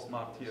doorpost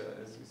marked here,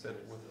 as you said,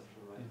 with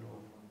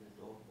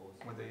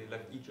when they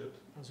left Egypt.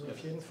 Also auf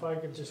jeden Fall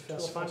gibt es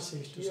Vers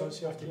 20, du sollst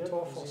sie auf den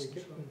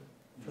Torpfosten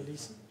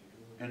verließen.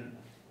 And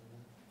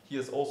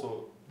here's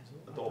also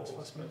Also hat das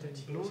was mit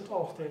dem Blut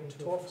auch den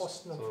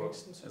Torpfosten am So,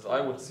 Pfingsten zu as tun.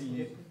 I would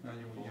see,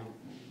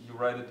 you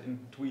write it in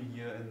between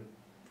here, and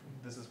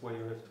this is where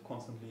you have to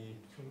constantly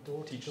Von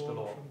Door to teach the Door,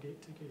 law. von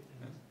Gate to Gate.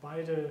 Yes.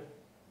 Beide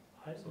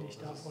halten So dich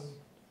this davon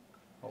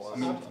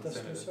ab, dass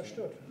du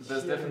zerstört wirst.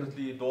 There's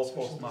definitely doorpost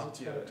Zwischen marked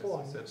diese here, zwei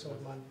Toren as you said, soll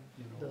man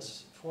you know,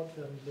 das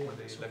fortwährend leben. where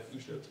they left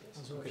Egypt.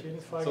 Also auf Okay.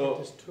 jeden Fall So,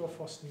 gibt es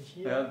Türpfosten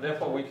hier.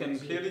 therefore we can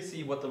clearly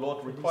see what the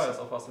Lord requires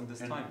of us in this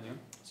time. Yeah?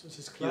 So es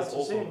ist klar Here's zu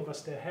also sehen,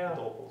 was der Herr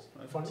doorpost,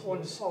 right? von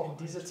uns auch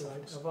in dieser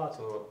Zeit erwartet.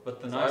 So,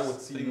 but the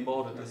nice thing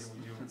about it is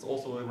it's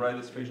also a right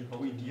illustration how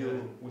to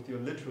deal with your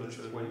literal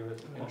children.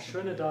 Das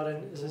Schöne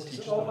darin ist, es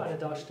ist auch eine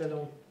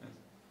Darstellung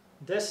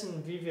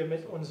dessen, wie wir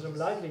mit unseren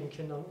leiblichen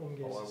Kindern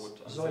umgehen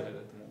sollten.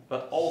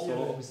 But also,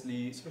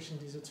 obviously, Zwischen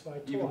diese zwei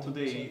even Toren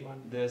today, soll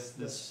man there's das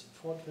this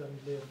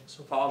fortwährend leben.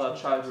 So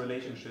father-child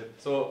relationship.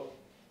 So,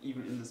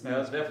 even in this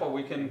therefore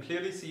we can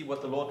clearly see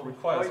what the Lord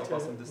requires of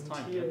us in this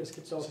time. Hier, es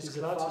gibt auch diese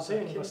klar zu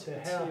sehen, was der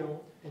Herr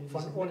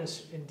von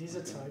uns in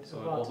dieser Zeit So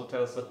it also erwartet.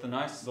 tells that the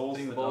nice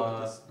thing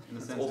about it is, in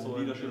a sense, also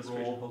leadership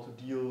role, how to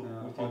deal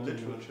with your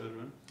literal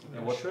children.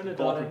 And what Das Schöne God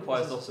darin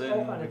requires ist, of es ist them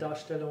auch eine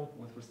Darstellung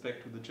with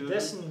respect to the children.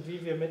 dessen,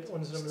 wie wir mit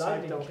unserem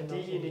leiblichen Kindern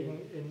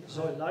diejenigen in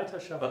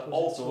Leiterschaft But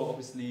also,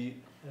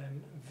 obviously,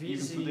 wie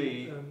even sie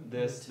today,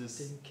 there's mit this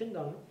den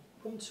Kindern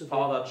umzugehen.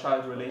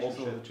 father-child relationship.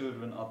 Also the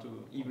children are to,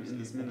 even in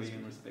this ministry,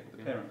 respect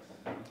the parents.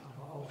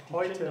 Aber auch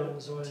heute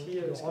sollen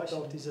hier es gibt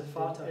auch diese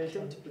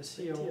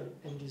Vater-Kind-Beziehung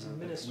in diesem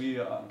Ministry.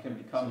 We can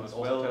become as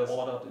well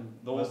ordered in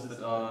those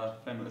that are,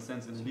 in a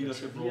sense, in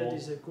leadership Wir roles.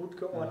 diese gut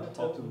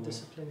geordnete und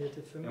disziplinierte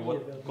And Familie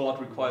what werden.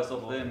 God requires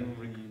of them,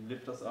 really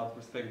lift us up,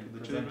 respect to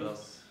the children,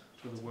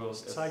 to the world.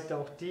 Es zeigt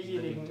auch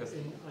diejenigen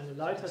in eine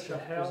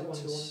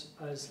Leiterschaftsposition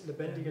als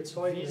lebendige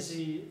Zeugen, wie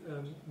sie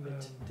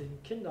mit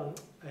den Kindern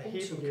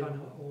erheben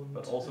kann. Und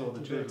but also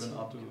the die Welt children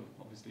are to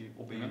obviously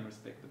obey and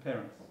respect the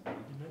parents.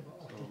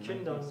 auch die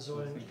Kinder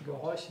sollen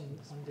gehorchen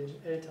und den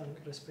Eltern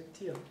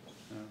respektieren.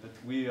 That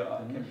we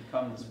can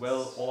become as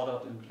well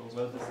ordered and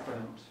well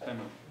disciplined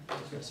family.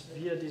 Dass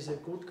wir diese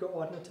gut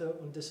geordnete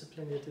und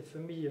disziplinierte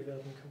Familie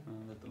werden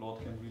können. That the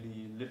Lord can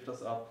really lift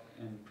us up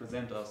and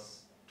present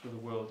us to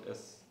the world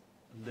as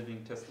a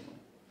living testimony.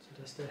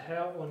 Sodass der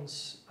Herr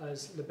uns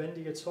als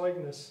lebendige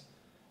Zeugnis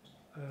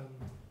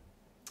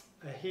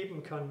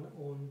erheben kann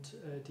und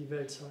die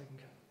Welt zeigen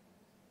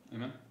kann.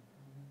 Amen.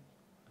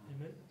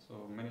 Amen.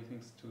 So many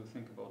things to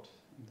think about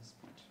in this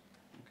point.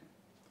 Okay.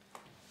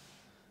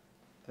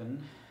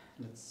 Then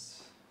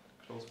let's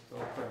close with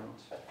our prayer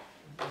note.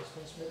 Lass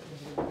uns mit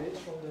unserer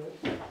Gebetsrunde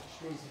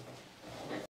schließen.